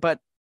it either. But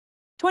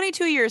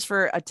 22 years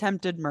for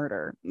attempted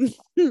murder.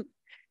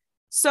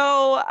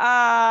 So,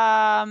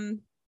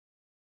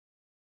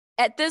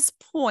 at this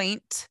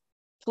point,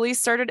 police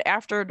started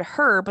after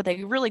her, but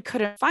they really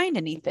couldn't find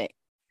anything.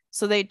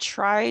 So they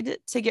tried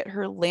to get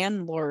her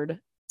landlord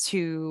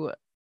to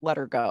let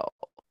her go.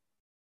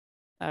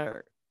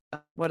 Or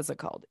what is it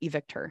called?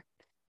 Evict her.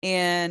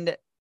 And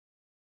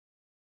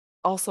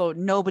also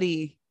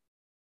nobody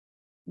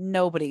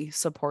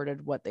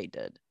supported what they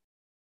did.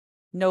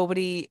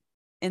 Nobody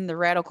in the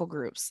radical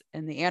groups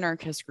and the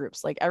anarchist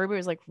groups, like everybody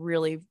was like,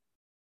 really,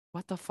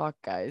 what the fuck,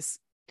 guys?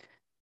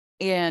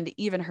 And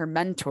even her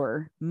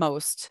mentor,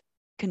 most,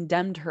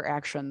 condemned her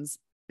actions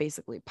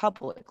basically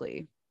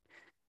publicly.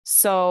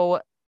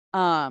 So,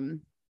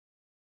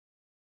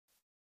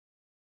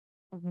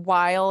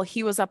 while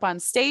he was up on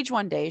stage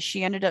one day,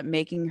 she ended up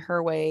making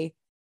her way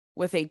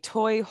with a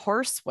toy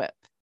horsewhip.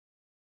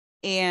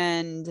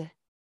 And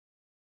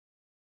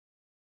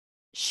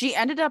she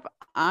ended up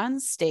on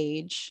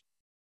stage.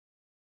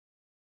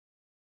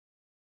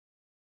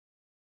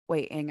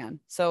 Wait, hang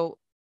on. So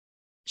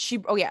she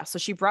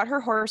brought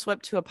her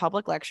horsewhip to a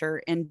public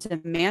lecture and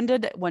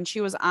demanded when she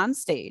was on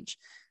stage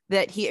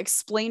that he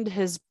explained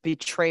his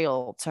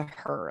betrayal to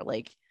her.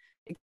 Like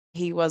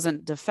he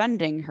wasn't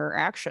defending her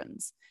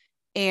actions.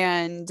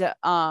 And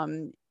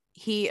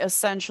he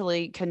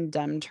essentially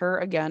condemned her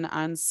again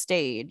on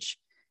stage.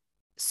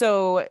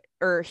 So,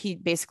 or he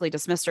basically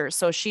dismissed her.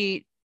 So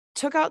she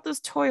took out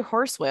this toy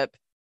horsewhip,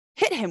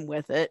 hit him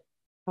with it,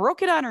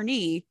 broke it on her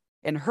knee,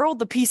 and hurled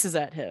the pieces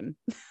at him.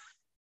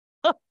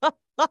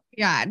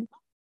 God.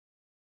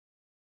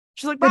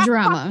 She's like, the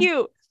drama. Fuck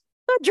you.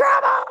 The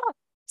drama.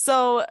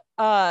 So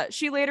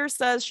she later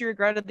says she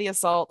regretted the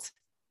assault,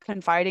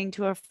 confiding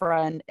to a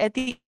friend at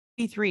the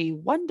 3,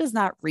 one does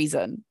not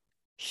reason.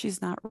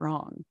 She's not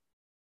wrong.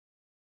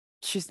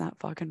 She's not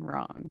fucking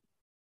wrong.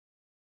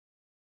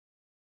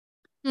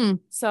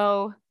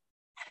 So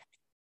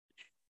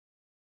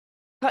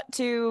cut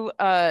to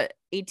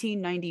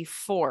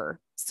 1894.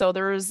 So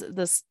there was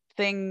this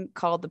thing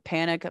called the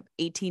Panic of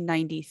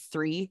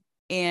 1893.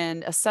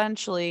 And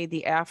essentially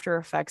the after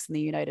effects in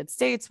the United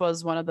States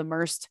was one of the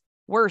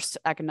worst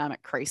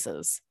economic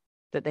crises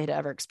that they'd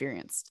ever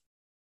experienced.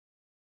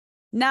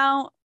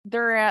 Now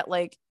they're at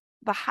like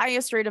the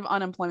highest rate of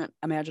unemployment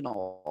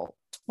imaginable,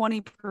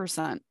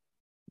 20%.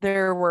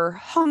 There were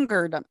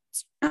hunger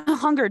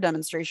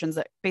demonstrations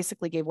that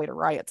basically gave way to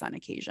riots on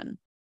occasion.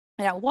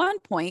 And at one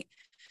point,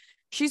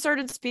 she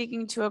started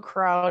speaking to a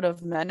crowd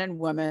of men and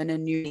women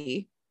in New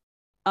York.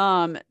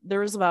 There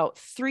was about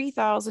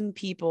 3,000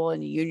 people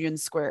in Union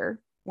Square,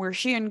 where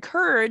she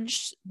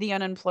encouraged the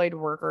unemployed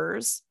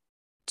workers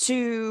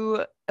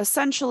to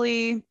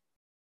essentially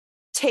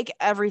take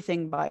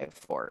everything by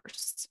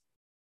force.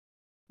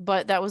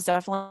 But that was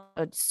definitely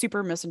a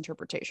super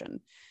misinterpretation.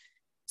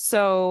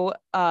 So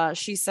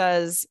she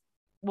says,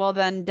 well,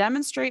 then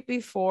demonstrate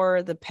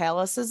before the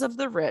palaces of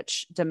the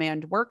rich,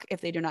 demand work.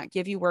 If they do not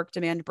give you work,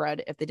 demand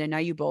bread. If they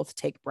deny you both,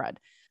 take bread.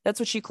 That's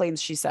what she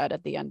claims she said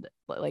at the end,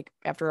 like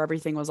after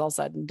everything was all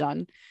said and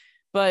done.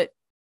 But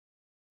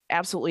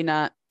absolutely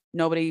not.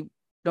 Nobody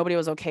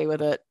was okay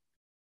with it.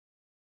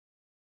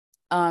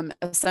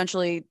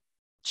 Essentially,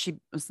 she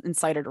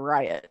incited a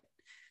riot.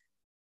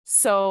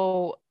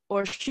 So,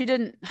 or she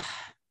didn't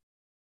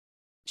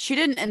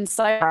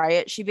incite a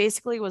riot. She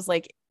basically was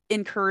like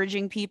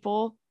encouraging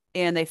people,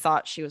 and they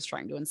thought she was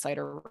trying to incite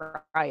a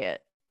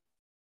riot.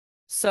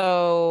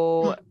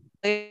 So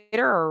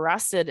later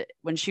arrested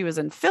when she was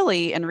in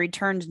Philly and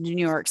returned to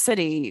New York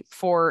City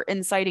for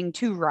inciting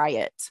to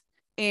riot.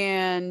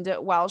 And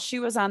while she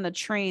was on the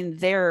train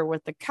there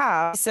with the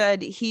cops, he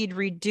said he'd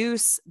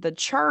reduce the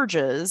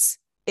charges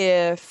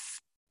if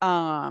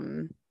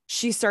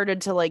she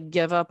started to like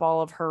give up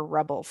all of her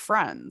rebel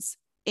friends.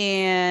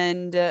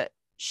 And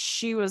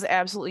she was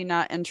absolutely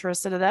not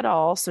interested at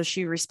all. So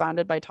she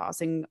responded by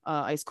tossing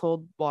ice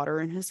cold water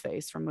in his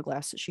face from the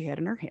glass that she had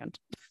in her hand.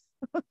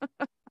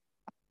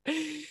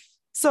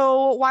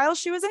 So while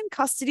she was in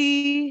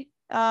custody,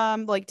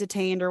 like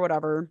detained or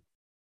whatever,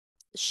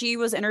 she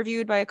was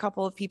interviewed by a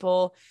couple of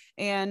people,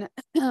 and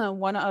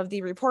one of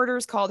the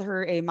reporters called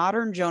her a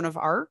modern Joan of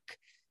Arc,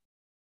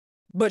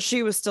 but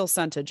she was still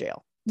sent to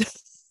jail.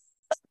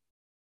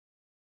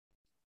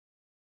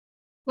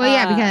 Well,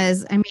 yeah,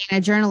 because I mean,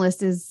 a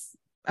journalist's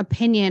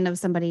opinion of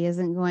somebody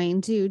isn't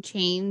going to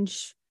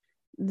change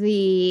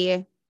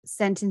the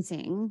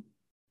sentencing.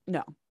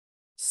 No,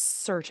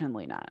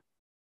 certainly not.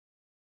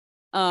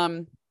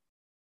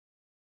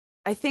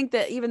 I think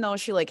that even though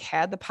she like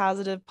had the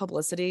positive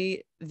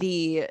publicity,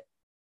 the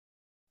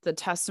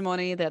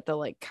testimony that the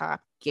like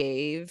cop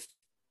gave,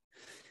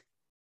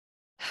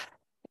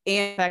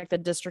 and the fact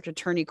that district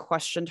attorney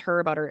questioned her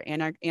about her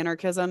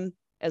anarchism,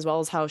 as well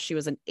as how she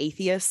was an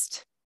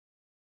atheist,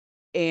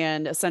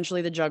 and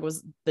essentially the judge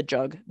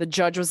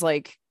was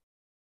like,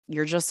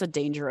 you're just a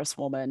dangerous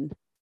woman.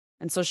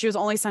 And so she was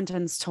only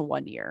sentenced to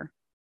 1 year.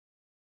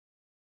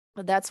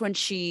 But that's when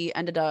she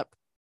ended up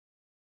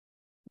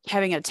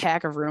having an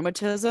attack of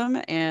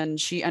rheumatism, and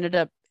she ended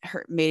up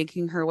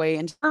making her way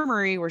into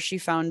infirmary, where she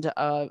found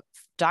a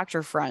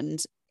doctor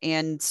friend,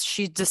 and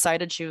she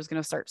decided she was going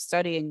to start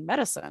studying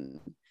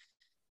medicine.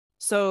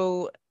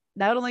 So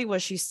not only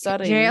was she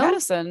studying Jail?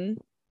 medicine,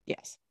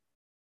 yes,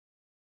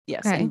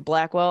 Okay. in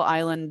Blackwell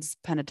Island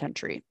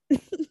Penitentiary.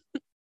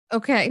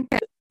 Okay.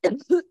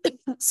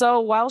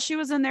 So while she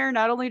was in there,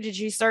 not only did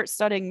she start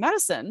studying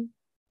medicine,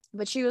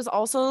 but she was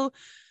also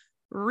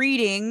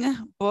reading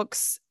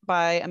books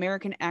by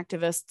American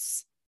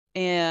activists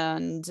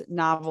and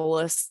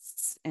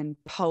novelists and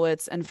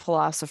poets and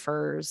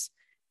philosophers.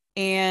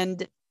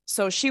 And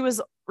so she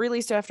was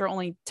released after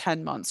only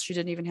 10 months. She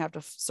didn't even have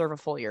to serve a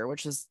full year,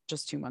 which is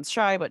just 2 months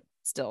shy, but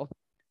still.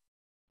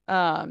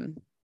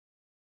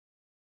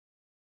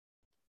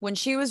 When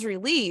she was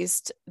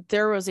released,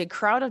 there was a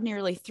crowd of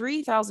nearly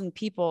 3,000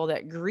 people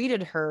that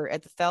greeted her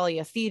at the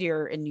Thalia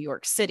Theater in New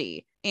York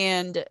City.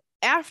 And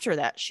after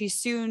that, she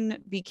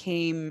soon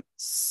became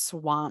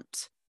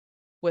swamped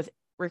with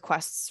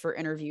requests for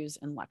interviews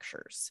and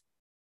lectures.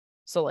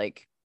 So,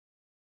 like,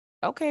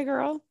 okay,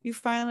 girl, you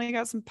finally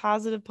got some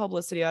positive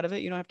publicity out of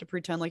it. You don't have to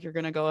pretend like you're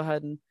going to go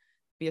ahead and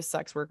be a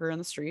sex worker in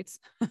the streets.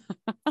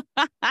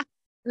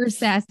 Or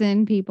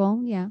assassin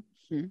people. Yeah.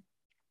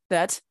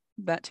 That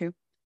too.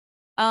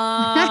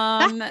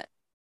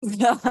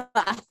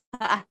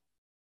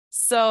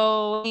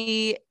 So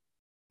he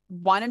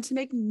wanted to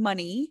make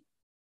money,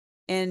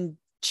 and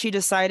she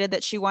decided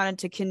that she wanted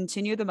to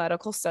continue the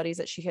medical studies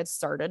that she had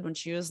started when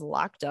she was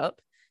locked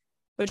up,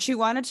 but she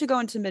wanted to go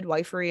into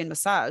midwifery and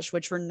massage,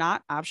 which were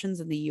not options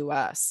in the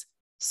US.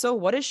 So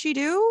what does she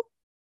do?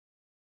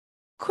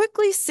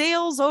 Quickly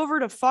sails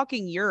over to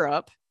fucking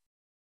Europe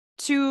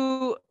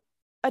to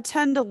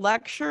attend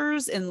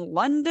lectures in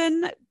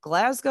London,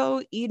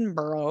 Glasgow,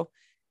 Edinburgh.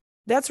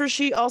 That's where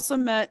she also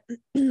met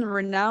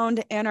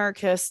renowned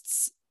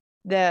anarchists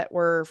that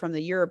were from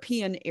the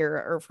European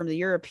era, or from the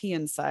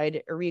European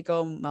side: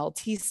 Enrico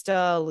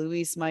Malatesta,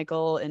 Louis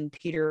Michael, and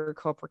Peter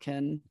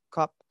Koprin.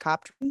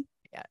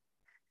 Yeah.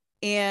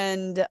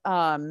 And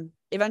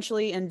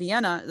eventually in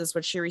Vienna, this is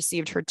what she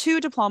received her 2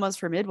 diplomas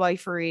for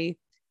midwifery,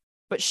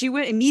 but she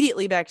went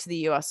immediately back to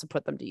the US to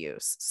put them to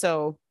use.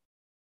 So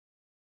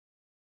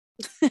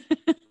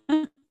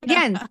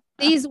Again,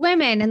 these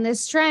women in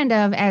this trend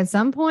of at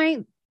some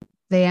point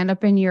they end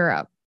up in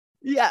Europe.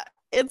 Yeah,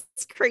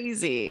 it's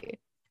crazy.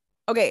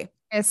 Okay,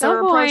 At so some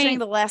we're approaching point,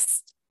 the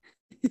last.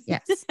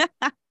 yes.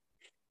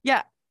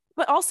 Yeah,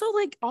 but also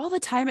like all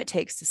the time it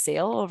takes to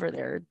sail over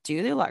there,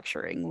 do the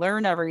lecturing,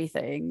 learn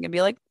everything, and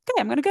be like,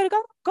 okay, I'm gonna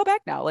go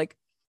back now. Like,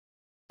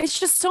 it's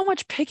just so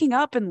much picking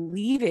up and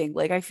leaving.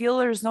 Like, I feel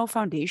there's no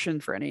foundation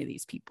for any of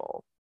these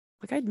people.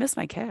 Like, I'd miss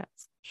my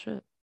cats.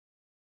 Shit.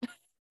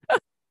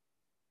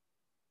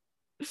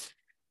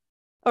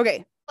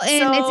 Okay,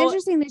 And it's so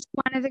interesting that she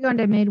wanted to go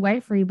into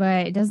midwifery,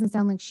 but it doesn't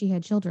sound like she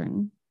had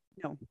children.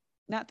 no,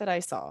 not that I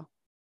saw,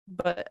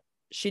 but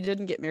she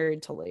didn't get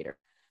married till later.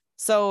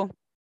 So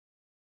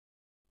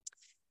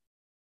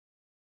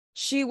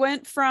she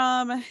went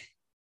from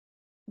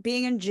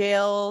being in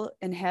jail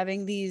and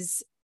having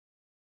these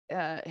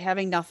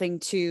having nothing,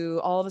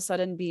 to all of a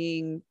sudden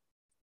being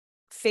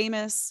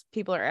famous.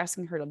 People are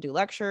asking her to do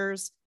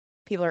lectures.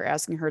 People are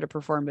asking her to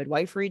perform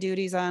midwifery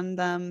duties on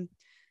them.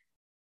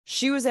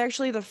 She was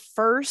actually the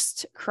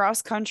first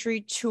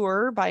cross-country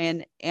tour by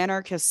an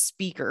anarchist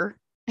speaker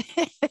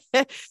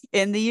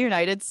in the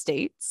United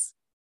States.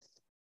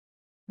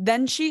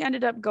 Then she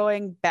ended up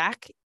going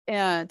back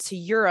to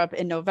Europe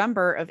in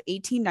November of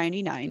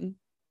 1899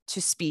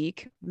 to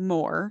speak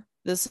more.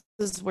 This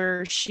is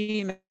where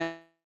she met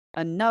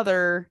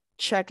another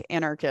Czech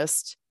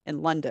anarchist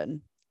in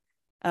London.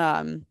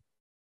 And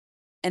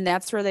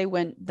that's where they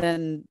went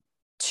then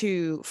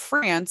to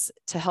France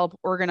to help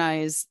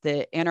organize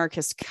the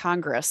anarchist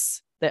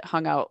Congress that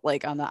hung out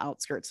like on the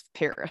outskirts of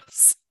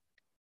Paris.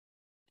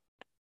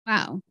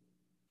 Wow.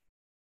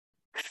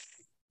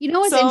 You know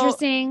what's So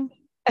interesting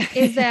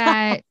is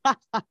that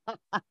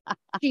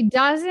she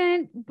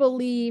doesn't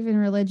believe in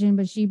religion,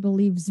 but she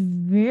believes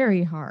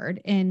very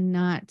hard in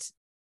not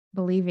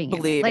believing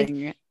in it. Like,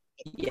 believing,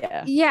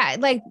 yeah, yeah,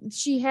 like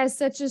she has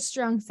such a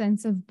strong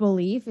sense of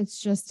belief. It's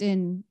just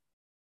in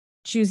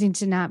choosing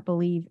to not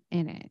believe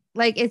in it.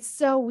 Like, it's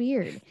so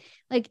weird.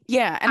 Like,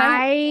 yeah, and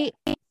I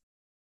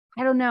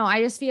don't know.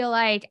 I just feel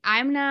like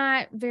I'm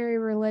not very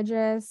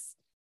religious.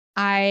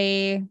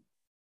 I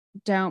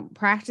don't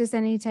practice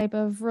any type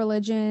of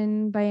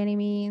religion by any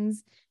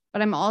means,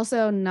 but I'm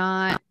also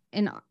not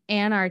an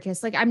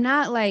anarchist. Like, I'm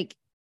not like,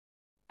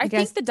 I I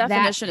guess, think the that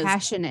definition is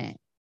passionate.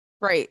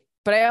 right,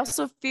 but I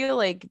also feel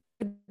like it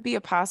could be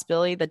a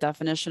possibility the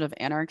definition of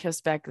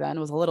anarchist back then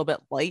was a little bit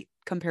light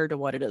compared to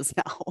what it is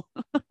now.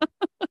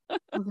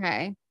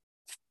 Okay.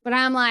 But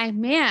I'm like,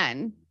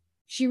 man,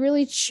 she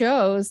really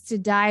chose to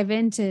dive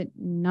into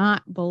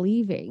not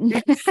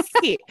believing.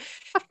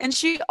 And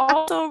she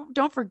also,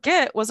 don't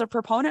forget, was a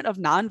proponent of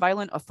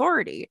nonviolent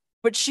authority,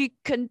 but she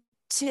continued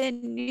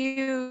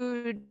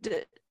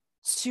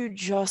to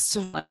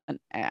justify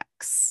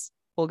acts.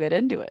 We'll get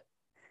into it.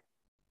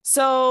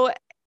 So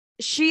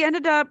she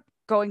ended up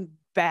going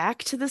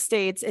back to the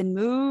States and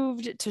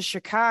moved to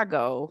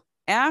Chicago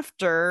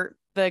after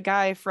the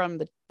guy from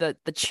the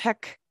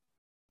Czech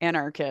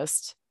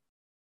anarchist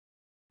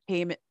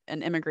came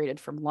and immigrated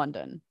from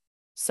London.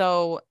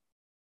 So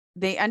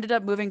they ended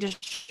up moving to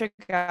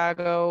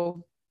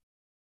Chicago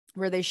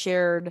where they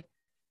shared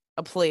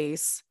a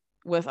place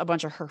with a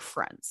bunch of her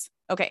friends.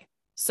 Okay,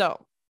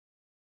 so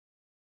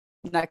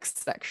next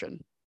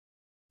section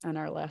and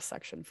our last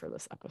section for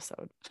this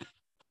episode.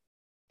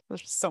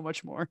 There's so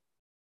much more.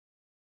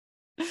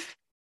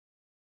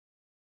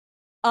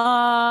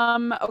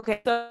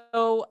 Okay,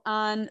 so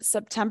on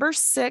September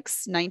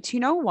 6,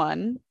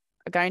 1901,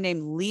 a guy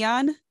named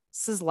Leon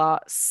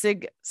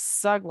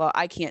Sigla,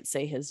 I can't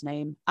say his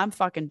name. I'm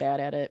fucking bad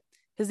at it.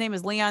 His name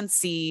is Leon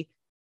C.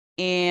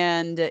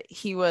 And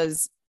he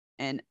was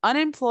an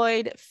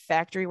unemployed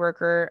factory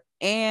worker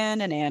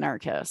and an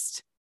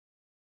anarchist.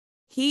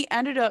 He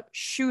ended up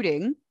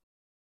shooting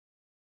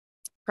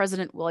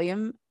President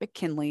William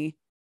McKinley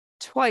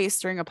twice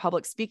during a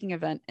public speaking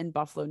event in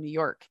Buffalo, New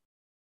York.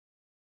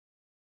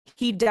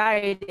 He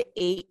died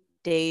 8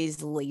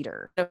 days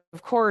later.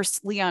 Of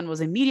course, Leon was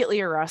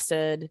immediately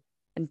arrested,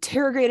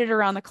 interrogated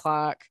around the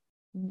clock.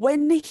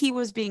 When he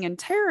was being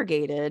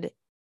interrogated,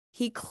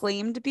 he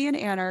claimed to be an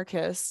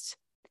anarchist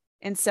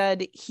and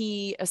said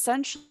he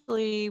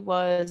essentially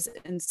was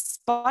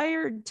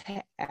inspired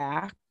to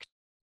act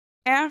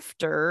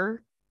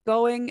after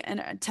going and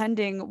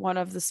attending one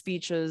of the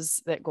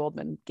speeches that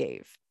Goldman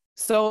gave.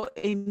 So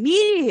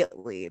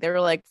immediately they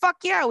were like, fuck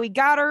yeah, we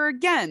got her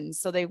again.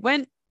 So they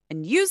went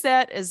and used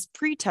that as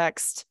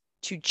pretext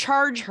to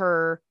charge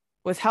her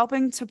with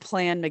helping to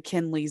plan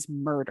McKinley's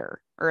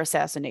murder or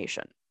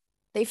assassination.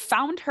 They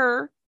found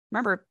her,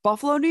 remember,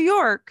 Buffalo, New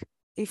York.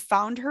 They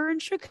found her in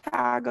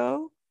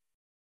Chicago,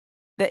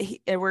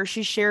 where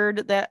she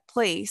shared that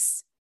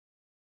place.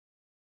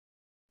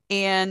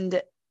 And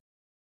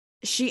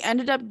she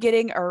ended up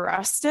getting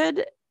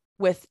arrested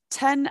with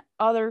 10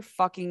 other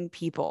fucking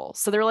people.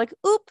 So they're like,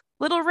 oop,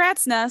 little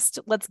rat's nest,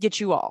 let's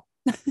get you all.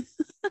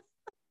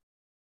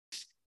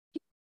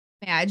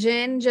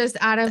 Imagine just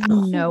out of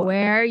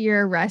nowhere,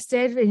 you're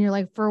arrested and you're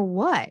like, for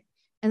what?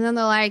 And then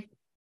they're like,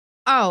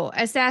 oh,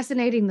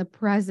 assassinating the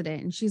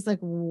president. And she's like,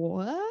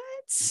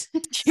 what?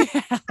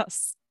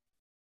 Yes.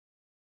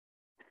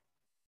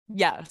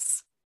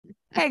 Yes.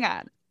 Hang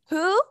on.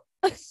 Who?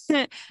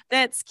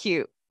 That's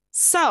cute.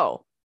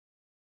 So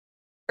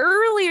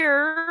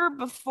earlier,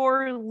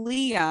 before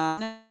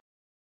Leon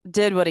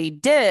did what he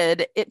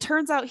did, it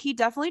turns out he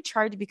definitely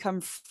tried to become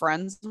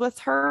friends with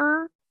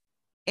her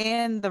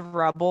and the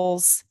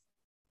rebels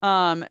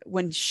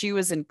when she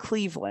was in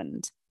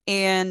Cleveland.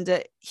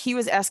 And he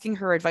was asking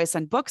her advice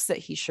on books that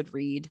he should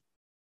read.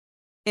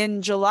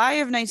 In July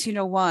of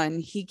 1901,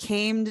 he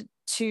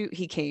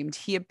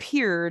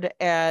appeared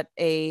at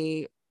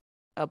a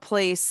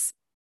place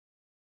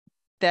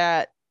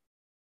that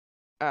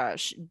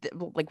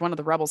like one of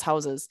the rebels'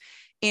 houses,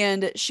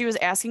 and he was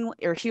asking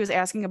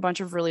a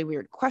bunch of really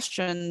weird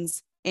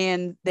questions,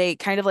 and they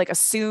kind of like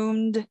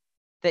assumed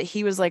that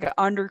he was like an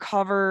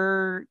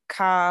undercover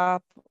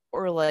cop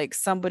or like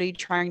somebody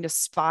trying to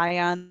spy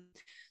on.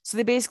 So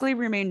they basically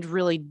remained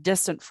really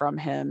distant from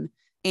him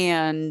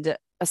and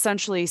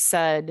essentially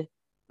said,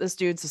 this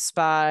dude's a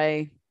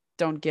spy,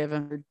 don't give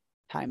him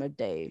time of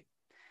day.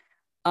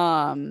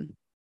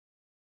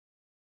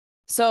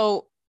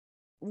 So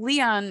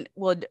Leon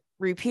would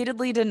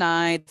repeatedly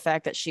deny the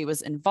fact that she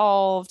was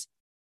involved.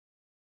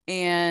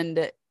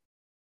 And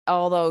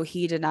although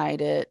he denied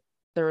it,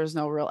 there was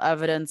no real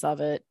evidence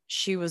of it.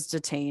 She was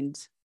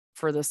detained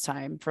for this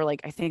time for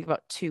like, I think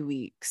about 2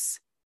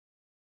 weeks.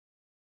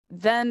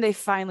 then they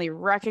finally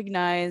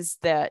recognized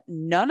that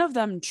none of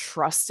them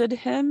trusted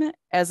him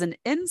as an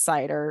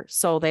insider,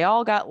 so they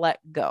all got let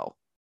go.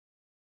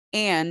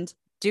 And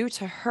due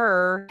to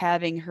her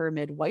having her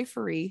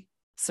midwifery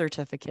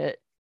certificate,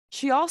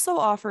 she also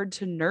offered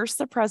to nurse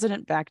the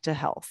president back to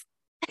health.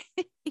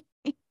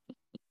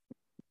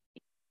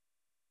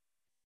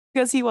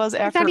 Because he was,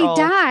 I thought after he all,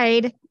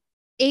 died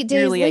 8 days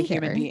merely a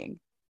human later. being.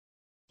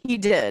 He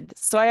did.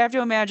 So I have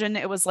to imagine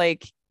it was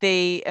like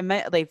they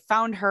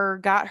found her,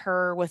 got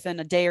her within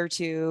a day or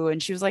two,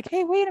 and she was like,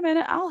 "Hey, wait a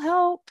minute, I'll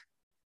help."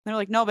 And they're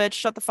like, "No, bitch,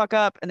 shut the fuck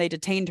up." And they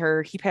detained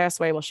her. He passed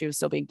away while she was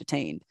still being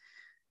detained.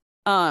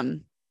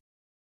 Um,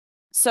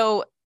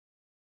 so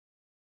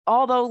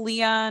although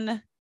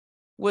Leon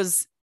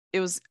was, it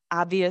was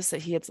obvious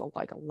that he had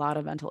like a lot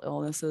of mental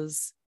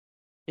illnesses,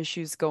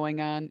 issues going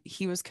on.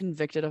 He was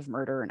convicted of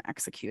murder and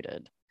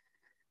executed.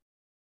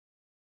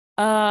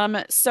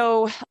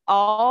 So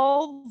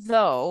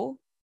although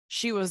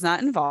she was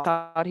not involved,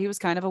 thought he was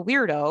kind of a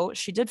weirdo,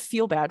 she did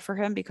feel bad for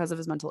him because of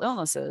his mental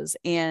illnesses,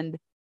 and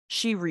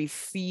she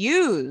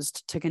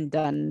refused to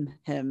condemn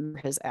him for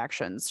his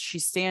actions. She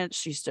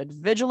stood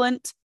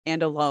vigilant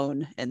and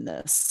alone in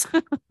this.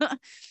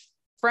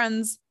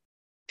 Friends,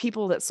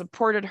 people that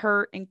supported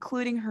her,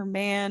 including her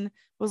man,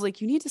 was like,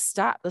 "You need to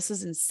stop. This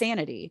is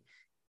insanity."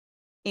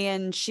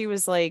 And she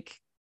was like,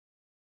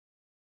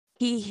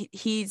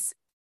 he's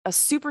a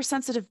super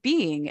sensitive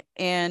being.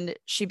 And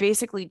she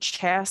basically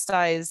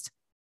chastised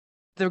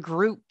the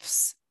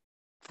groups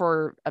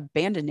for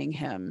abandoning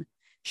him.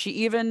 She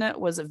even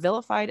was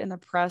vilified in the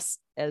press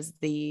as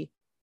the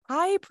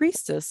high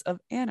priestess of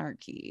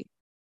anarchy.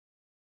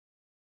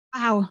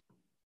 Wow.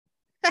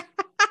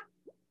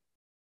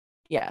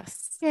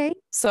 Yes. Okay.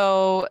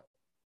 So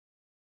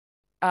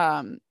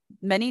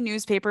many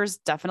newspapers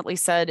definitely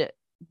said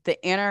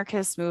the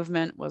anarchist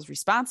movement was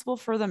responsible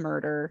for the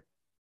murder.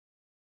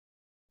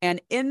 And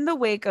in the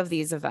wake of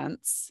these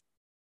events,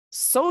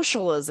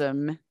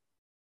 socialism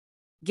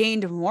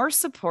gained more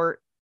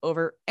support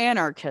over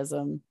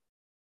anarchism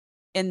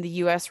in the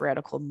US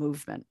radical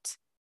movement.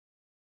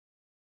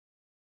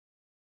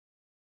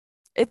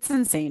 It's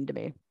insane to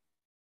me.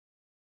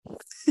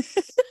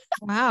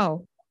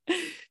 Wow.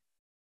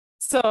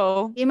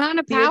 So, The amount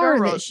of Theodore power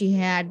Ro- that she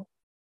had.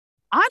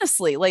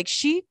 honestly, like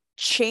she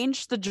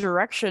changed the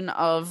direction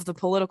of the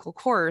political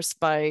course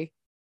by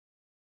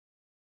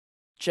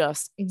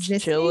just Existing?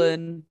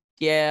 chilling.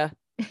 Yeah.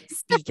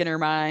 Speaking her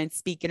mind,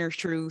 speaking her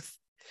truth.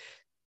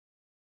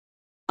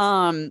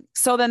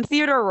 So then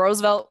Theodore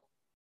Roosevelt,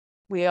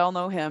 we all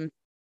know him.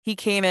 He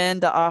came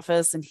into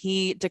office and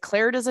he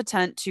declared his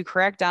intent to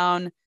crack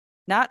down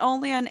not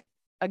only on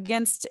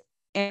against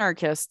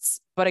anarchists,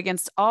 but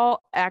against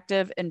all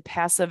active and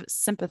passive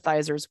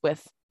sympathizers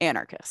with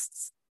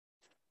anarchists.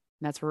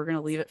 And that's where we're going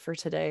to leave it for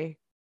today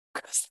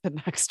because the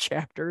next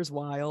chapter is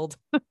wild.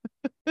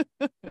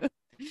 um,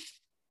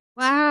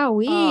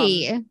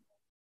 Wowee.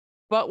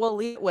 but we'll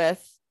leave it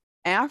with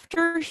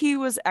after he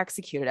was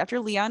executed, after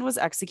Leon was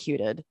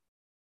executed,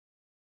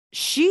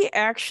 she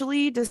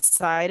actually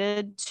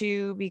decided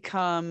to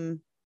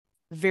become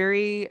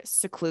very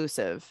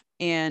seclusive.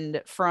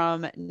 And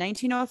from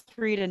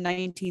 1903 to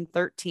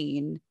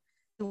 1913,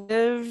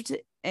 lived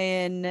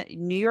in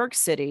New York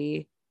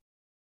City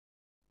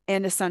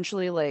and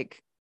essentially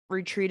like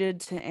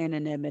retreated to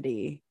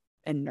anonymity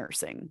in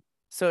nursing.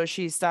 So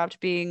she stopped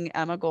being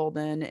Emma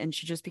Goldman and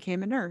she just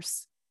became a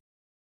nurse.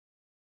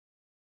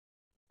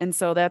 And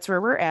so that's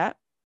where we're at.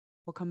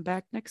 We'll come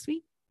back next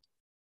week.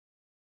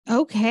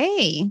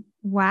 Okay.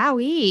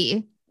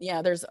 Wowee.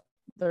 Yeah, there's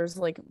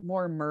like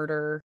more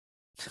murder.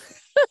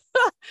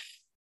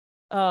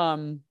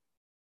 um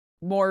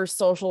more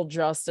social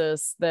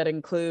justice that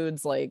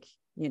includes like,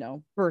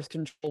 birth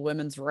control,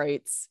 women's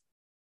rights.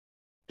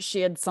 She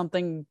had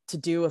something to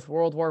do with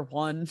World War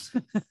One. She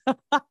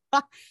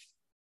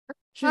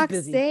was Fuck's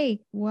busy.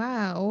 sake.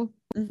 Wow.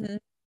 Mm-hmm.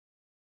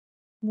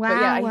 But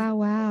yeah, Wow. Wow.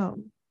 Wow.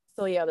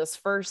 so yeah, this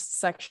first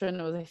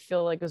section was, I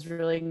feel like, was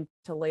really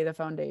to lay the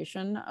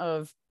foundation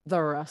of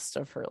the rest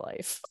of her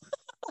life.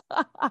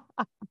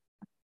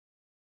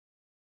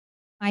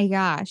 My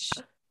gosh.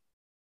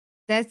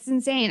 That's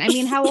insane. I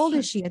mean, how old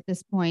is she at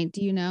this point?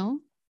 Do you know?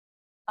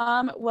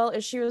 Well,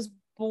 she was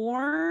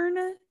born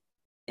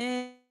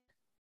in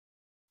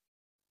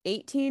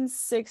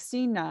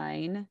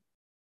 1869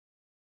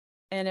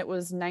 and it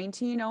was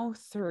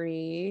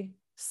 1903,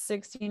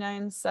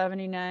 69,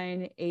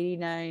 79,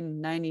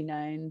 89,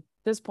 99. At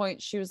this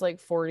point, she was like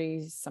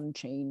 40 some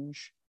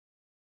change.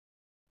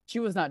 She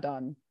was not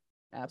done.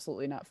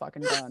 Absolutely not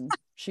fucking done.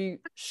 She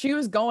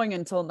was going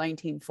until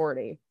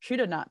 1940. She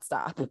did not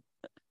stop.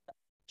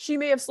 She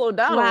may have slowed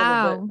down a little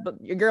bit, Wow.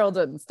 but your girl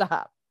didn't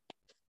stop.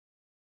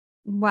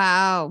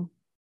 Wow.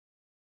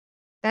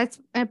 That's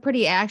a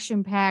pretty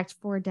action-packed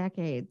 4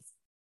 decades.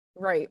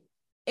 Right.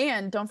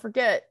 And don't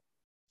forget,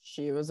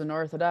 she was an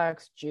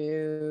Orthodox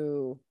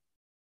Jew.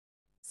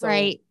 So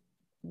Right.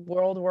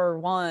 World War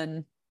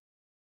One,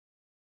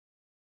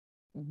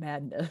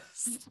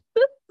 madness.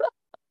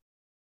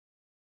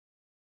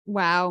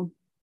 Wow.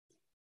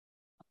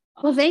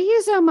 Well, thank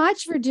you so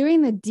much for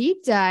doing the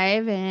deep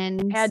dive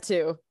and Had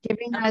to.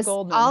 giving I'm us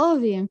Goldman. all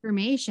of the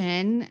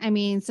information. I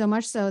mean, so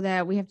much so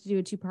that we have to do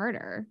a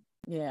two-parter.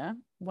 Yeah.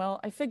 Well,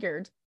 I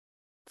figured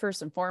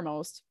first and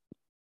foremost,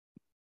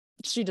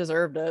 she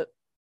deserved it.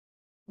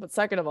 But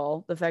second of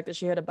all, the fact that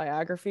she had a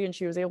biography and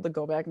she was able to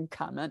go back and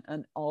comment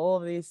on all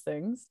of these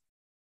things,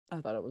 I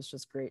thought it was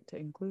just great to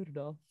include it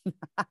all.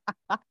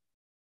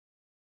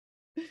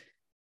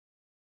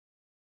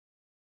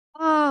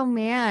 Oh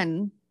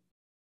man,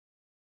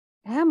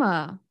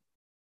 Emma,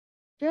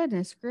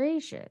 goodness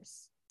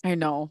gracious. I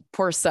know.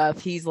 Poor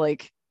Seth. He's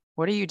like,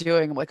 what are you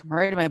doing? I'm like, I'm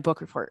writing my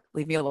book report.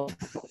 Leave me alone.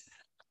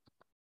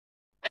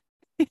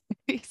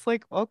 He's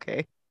like,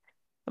 okay.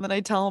 And then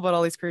I tell him about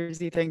all these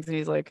crazy things, and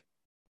he's like,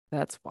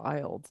 that's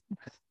wild.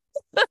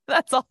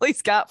 That's all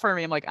he's got for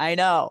me. I'm like, I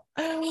know.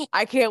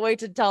 I can't wait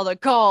to tell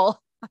Nicole.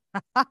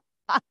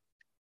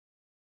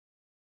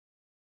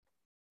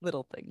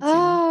 Little things, you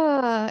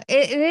know?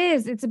 It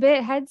is. It's a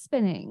bit head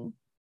spinning.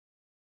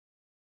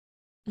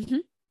 Mhm.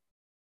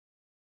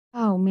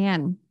 Oh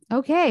man.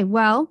 Okay.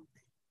 Well,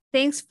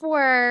 thanks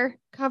for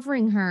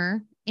covering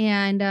her.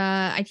 And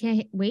I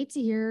can't wait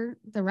to hear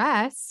the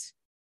rest.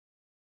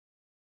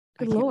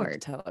 I Good can't wait to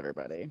Lord. tell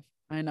everybody.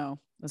 I know.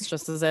 It's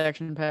just as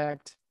action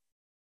packed.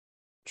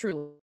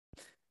 Truly.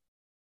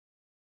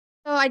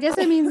 So I guess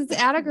that means it's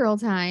Atta Girl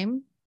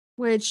time,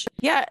 which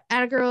Yeah.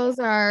 Atta Girls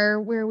are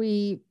where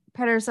we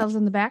pat ourselves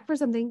on the back for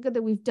something good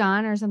that we've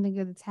done or something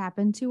good that's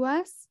happened to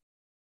us.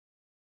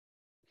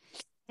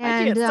 I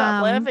And can't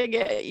stop laughing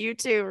at you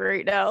two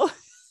right now.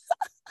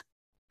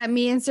 at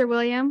me and Sir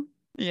William.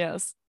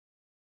 Yes.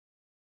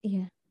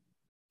 Yeah.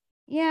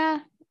 Yeah,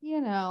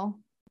 you know.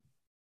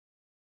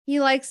 He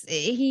likes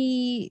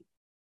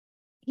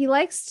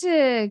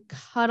to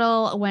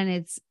cuddle when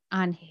it's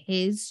on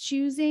his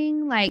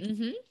choosing. Like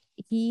Mm-hmm.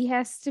 he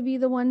has to be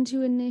the one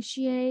to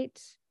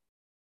initiate.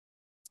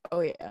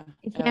 Oh yeah.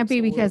 It can't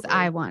be because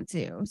Absolutely. I want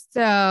to. No,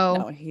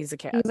 So he's a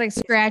cat. he was like He's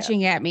a cat.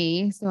 scratching at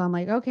me. So I'm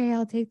like, okay,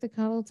 I'll take the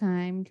cuddle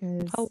time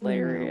because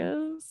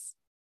Hilarious.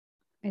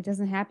 it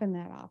doesn't happen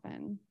that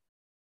often.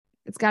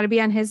 It's got to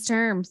be on his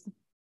terms.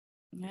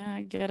 Yeah,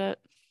 I get it.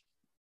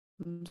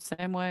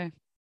 Same way.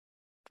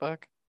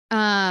 Fuck.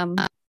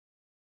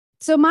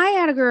 So my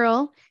Atta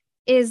Girl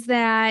is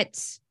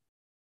that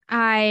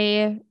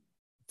I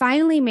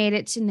finally made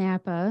it to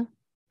Napa.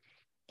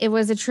 It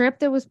was a trip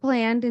that was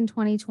planned in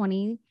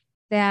 2020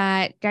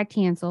 that got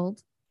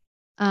canceled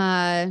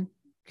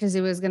because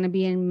it was going to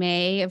be in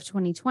May of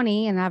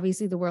 2020, and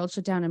obviously the world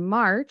shut down in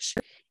March.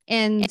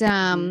 And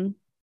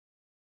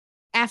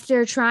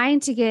after trying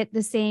to get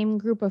the same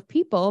group of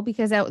people,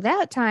 because at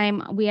that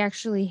time we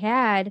actually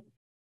had,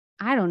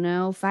 I don't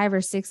know, 5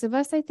 or 6 of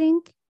us, I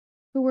think,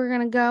 who were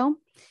going to go.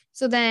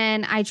 So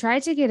then I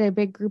tried to get a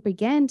big group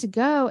again to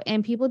go,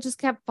 and people just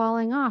kept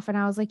falling off. And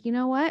I was like, you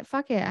know what?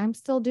 Fuck it. I'm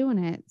still doing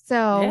it.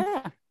 So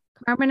Yeah.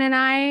 Carmen and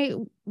I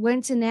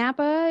went to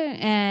Napa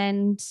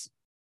and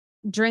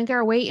drank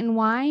our weight in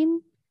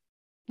wine,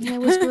 and it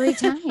was a great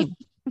time.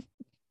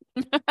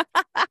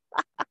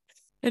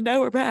 And now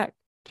we're back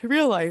to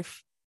real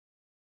life.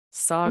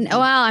 Soggy.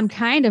 Well, I'm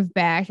kind of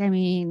back. I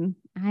mean,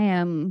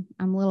 I'm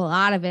a little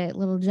out of it, a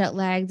little jet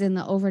lagged in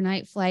the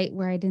overnight flight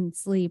where I didn't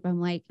sleep. I'm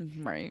like,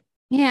 right.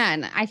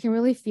 man, I can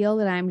really feel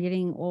that I'm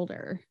getting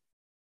older.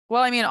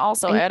 Well, I mean,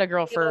 also add a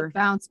girl for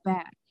bounce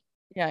back.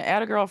 Yeah,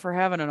 add a girl for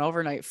having an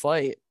overnight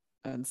flight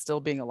and still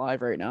being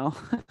alive right now.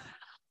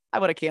 I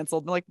would have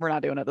canceled. Like, we're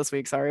not doing it this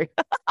week. Sorry.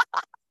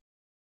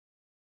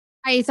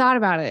 I thought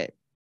about it.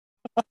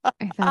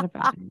 I thought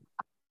about it.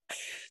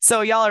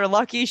 So y'all are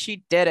lucky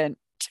she didn't.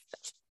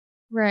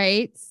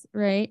 Right.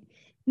 Right.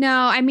 No,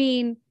 I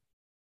mean,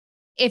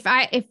 if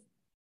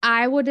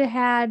I would have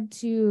had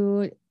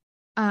to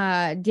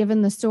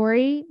given the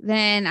story,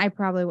 then I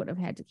probably would have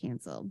had to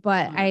cancel.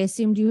 But I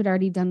assumed you had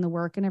already done the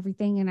work and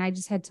everything, and I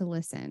just had to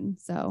listen.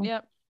 So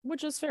yep,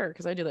 which is fair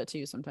because I do that to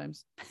you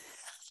sometimes.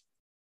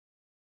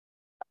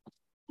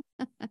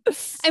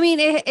 I mean,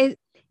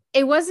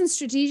 it wasn't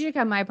strategic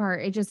on my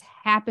part. It just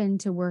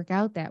happened to work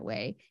out that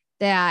way.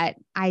 That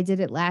I did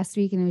it last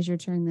week and it was your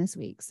turn this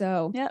week.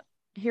 So yep,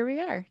 here we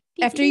are.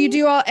 After you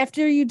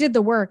did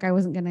the work, I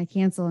wasn't gonna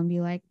cancel and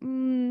be like,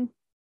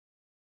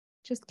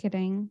 just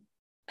kidding.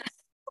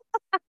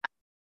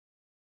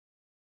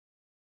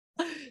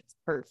 It's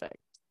perfect.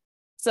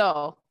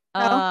 So,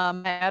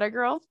 I had a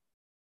girl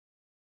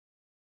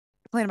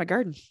playing in my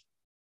garden.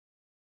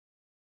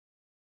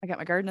 I got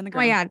my garden in the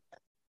ground. Oh my God.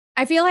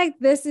 I feel like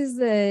this is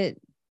the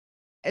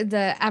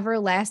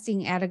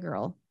everlasting Atta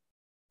Girl.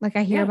 Like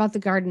I hear about the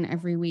garden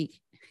every week.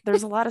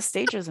 There's a lot of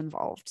stages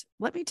involved.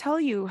 Let me tell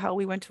you how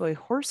we went to a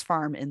horse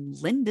farm in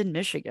Linden,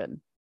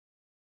 Michigan,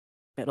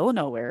 middle of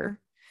nowhere,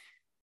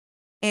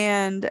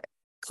 and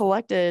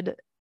collected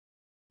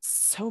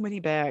so many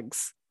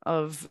bags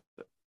of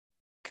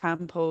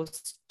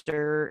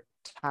composter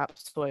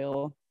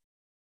topsoil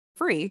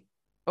free.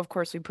 Of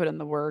course, we put in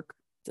the work,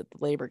 did the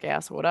labor,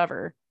 gas,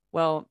 whatever.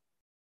 Well,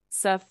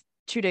 Seth,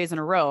 2 days in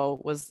a row,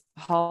 was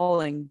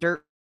hauling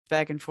dirt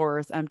back and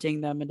forth,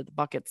 emptying them into the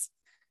buckets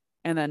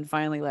And then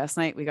finally last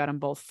night we got them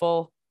both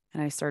full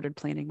and I started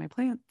planting my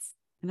plants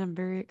and I'm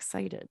very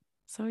excited.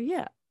 So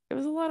yeah, it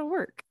was a lot of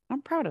work.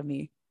 I'm proud of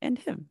me and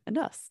him and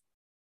us.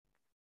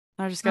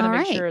 I just got to All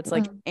make right. sure it's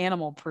like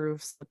animal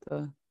proof so that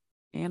the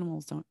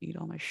animals don't eat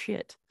all my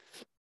shit.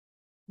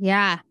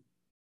 Yeah.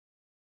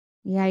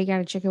 Yeah, you got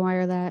to chicken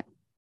wire that.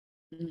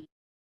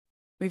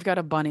 We've got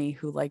a bunny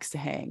who likes to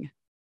hang.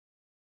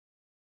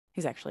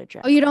 He's actually a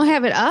jack. Oh, you don't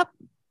have it up?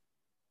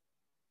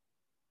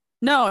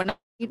 No,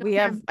 we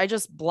have. I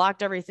just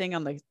blocked everything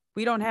on the.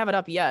 We don't have it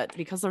up yet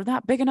because they're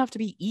not big enough to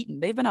be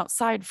eaten. They've been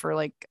outside for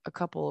like a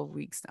couple of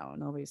weeks now.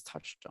 Nobody's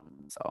touched them.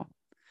 So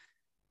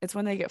it's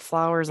when they get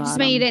flowers on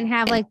them. You didn't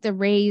have like the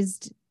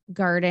raised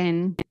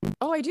garden.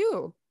 Oh, I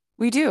do.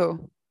 We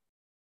do.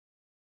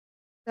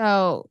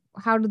 So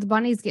how did the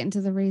bunnies get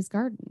into the raised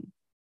garden?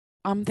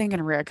 I'm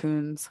thinking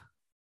raccoons.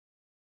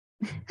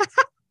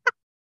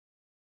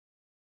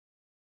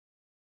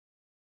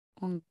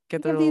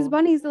 Get these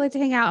bunnies that like to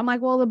hang out. I'm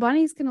like, well, the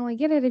bunnies can only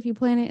get it if you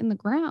plant it in the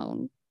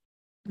ground.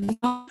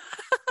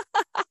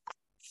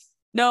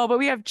 No, but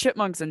we have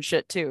chipmunks and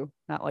shit too.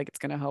 Not like it's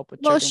gonna help with.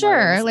 Well,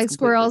 sure, like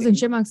squirrels and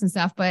chipmunks and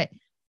stuff, but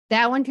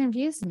that one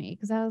confused me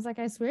because I was like,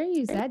 I swear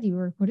you said you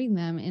were putting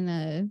them in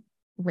a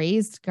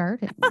raised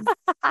garden.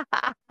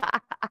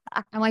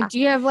 I'm like, do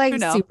you have like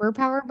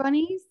superpower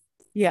bunnies?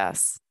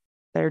 Yes,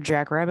 they're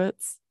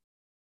jackrabbits.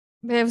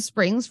 They have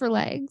springs for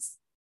legs.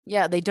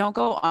 Yeah, they don't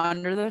go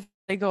under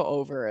they go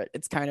over it.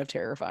 It's kind of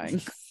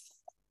terrifying.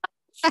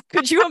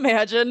 Could you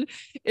imagine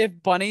if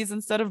bunnies,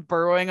 instead of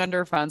burrowing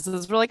under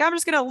fences, were like, I'm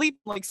just gonna leap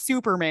like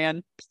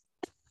Superman?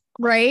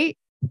 Right?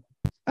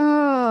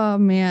 Oh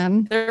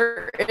man.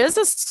 There is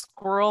a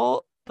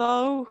squirrel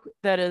though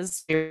that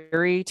is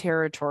very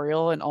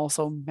territorial and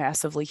also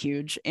massively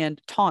huge and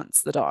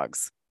taunts the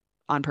dogs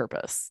on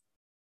purpose.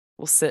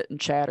 Will sit and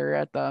chatter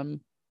at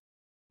them,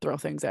 throw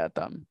things at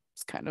them.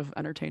 It's kind of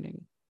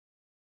entertaining.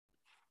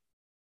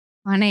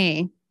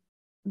 Funny.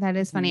 That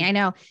is funny. I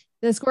know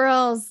the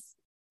squirrels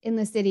in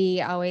the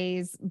city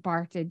always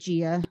barked at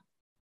Gia.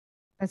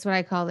 That's what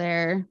I call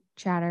their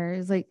chatter.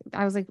 Is like,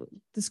 I was like,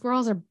 the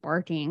squirrels are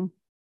barking.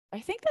 I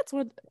think that's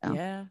what. Oh.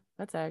 Yeah,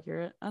 that's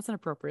accurate. That's an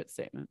appropriate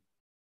statement.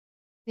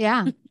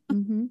 Yeah.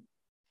 Mm-hmm.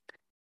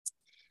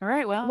 All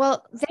right.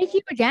 Well, thank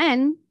you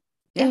again.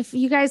 Yeah. If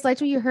you guys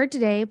liked what you heard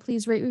today,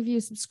 please rate,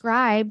 review,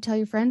 subscribe, tell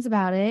your friends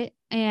about it.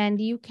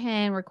 And you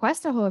can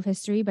request a Hoe of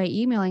History by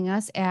emailing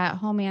us at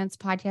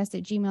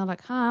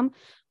homanspodcast@gmail.com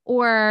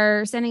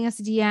or sending us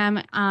a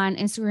DM on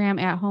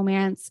Instagram at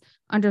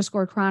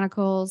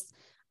homance_chronicles.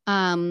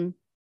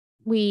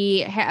 We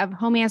have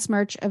Homance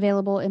merch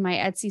available in my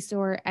Etsy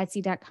store,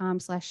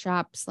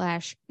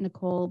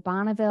 etsy.com/shop/Nicole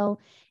Bonneville.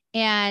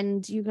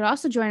 And you could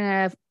also join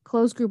a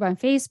closed group on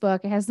Facebook.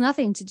 It has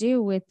nothing to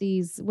do with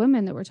these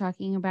women that we're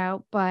talking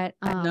about, but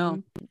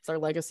no, it's our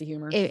legacy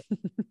humor. It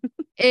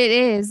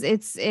is.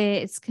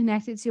 It's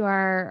connected to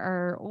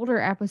our older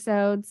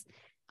episodes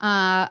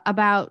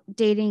about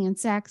dating and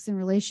sex and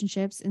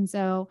relationships. And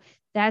so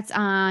that's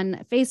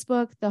on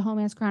Facebook, the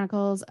Homance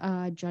Chronicles,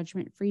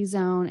 Judgment Free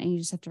Zone, and you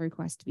just have to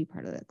request to be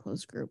part of that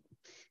closed group.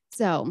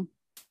 So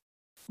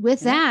with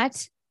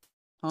that,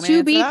 Homance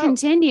to be out.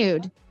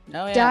 Continued.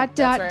 Oh, yeah,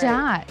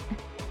 dot.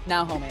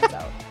 Now Homance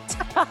out.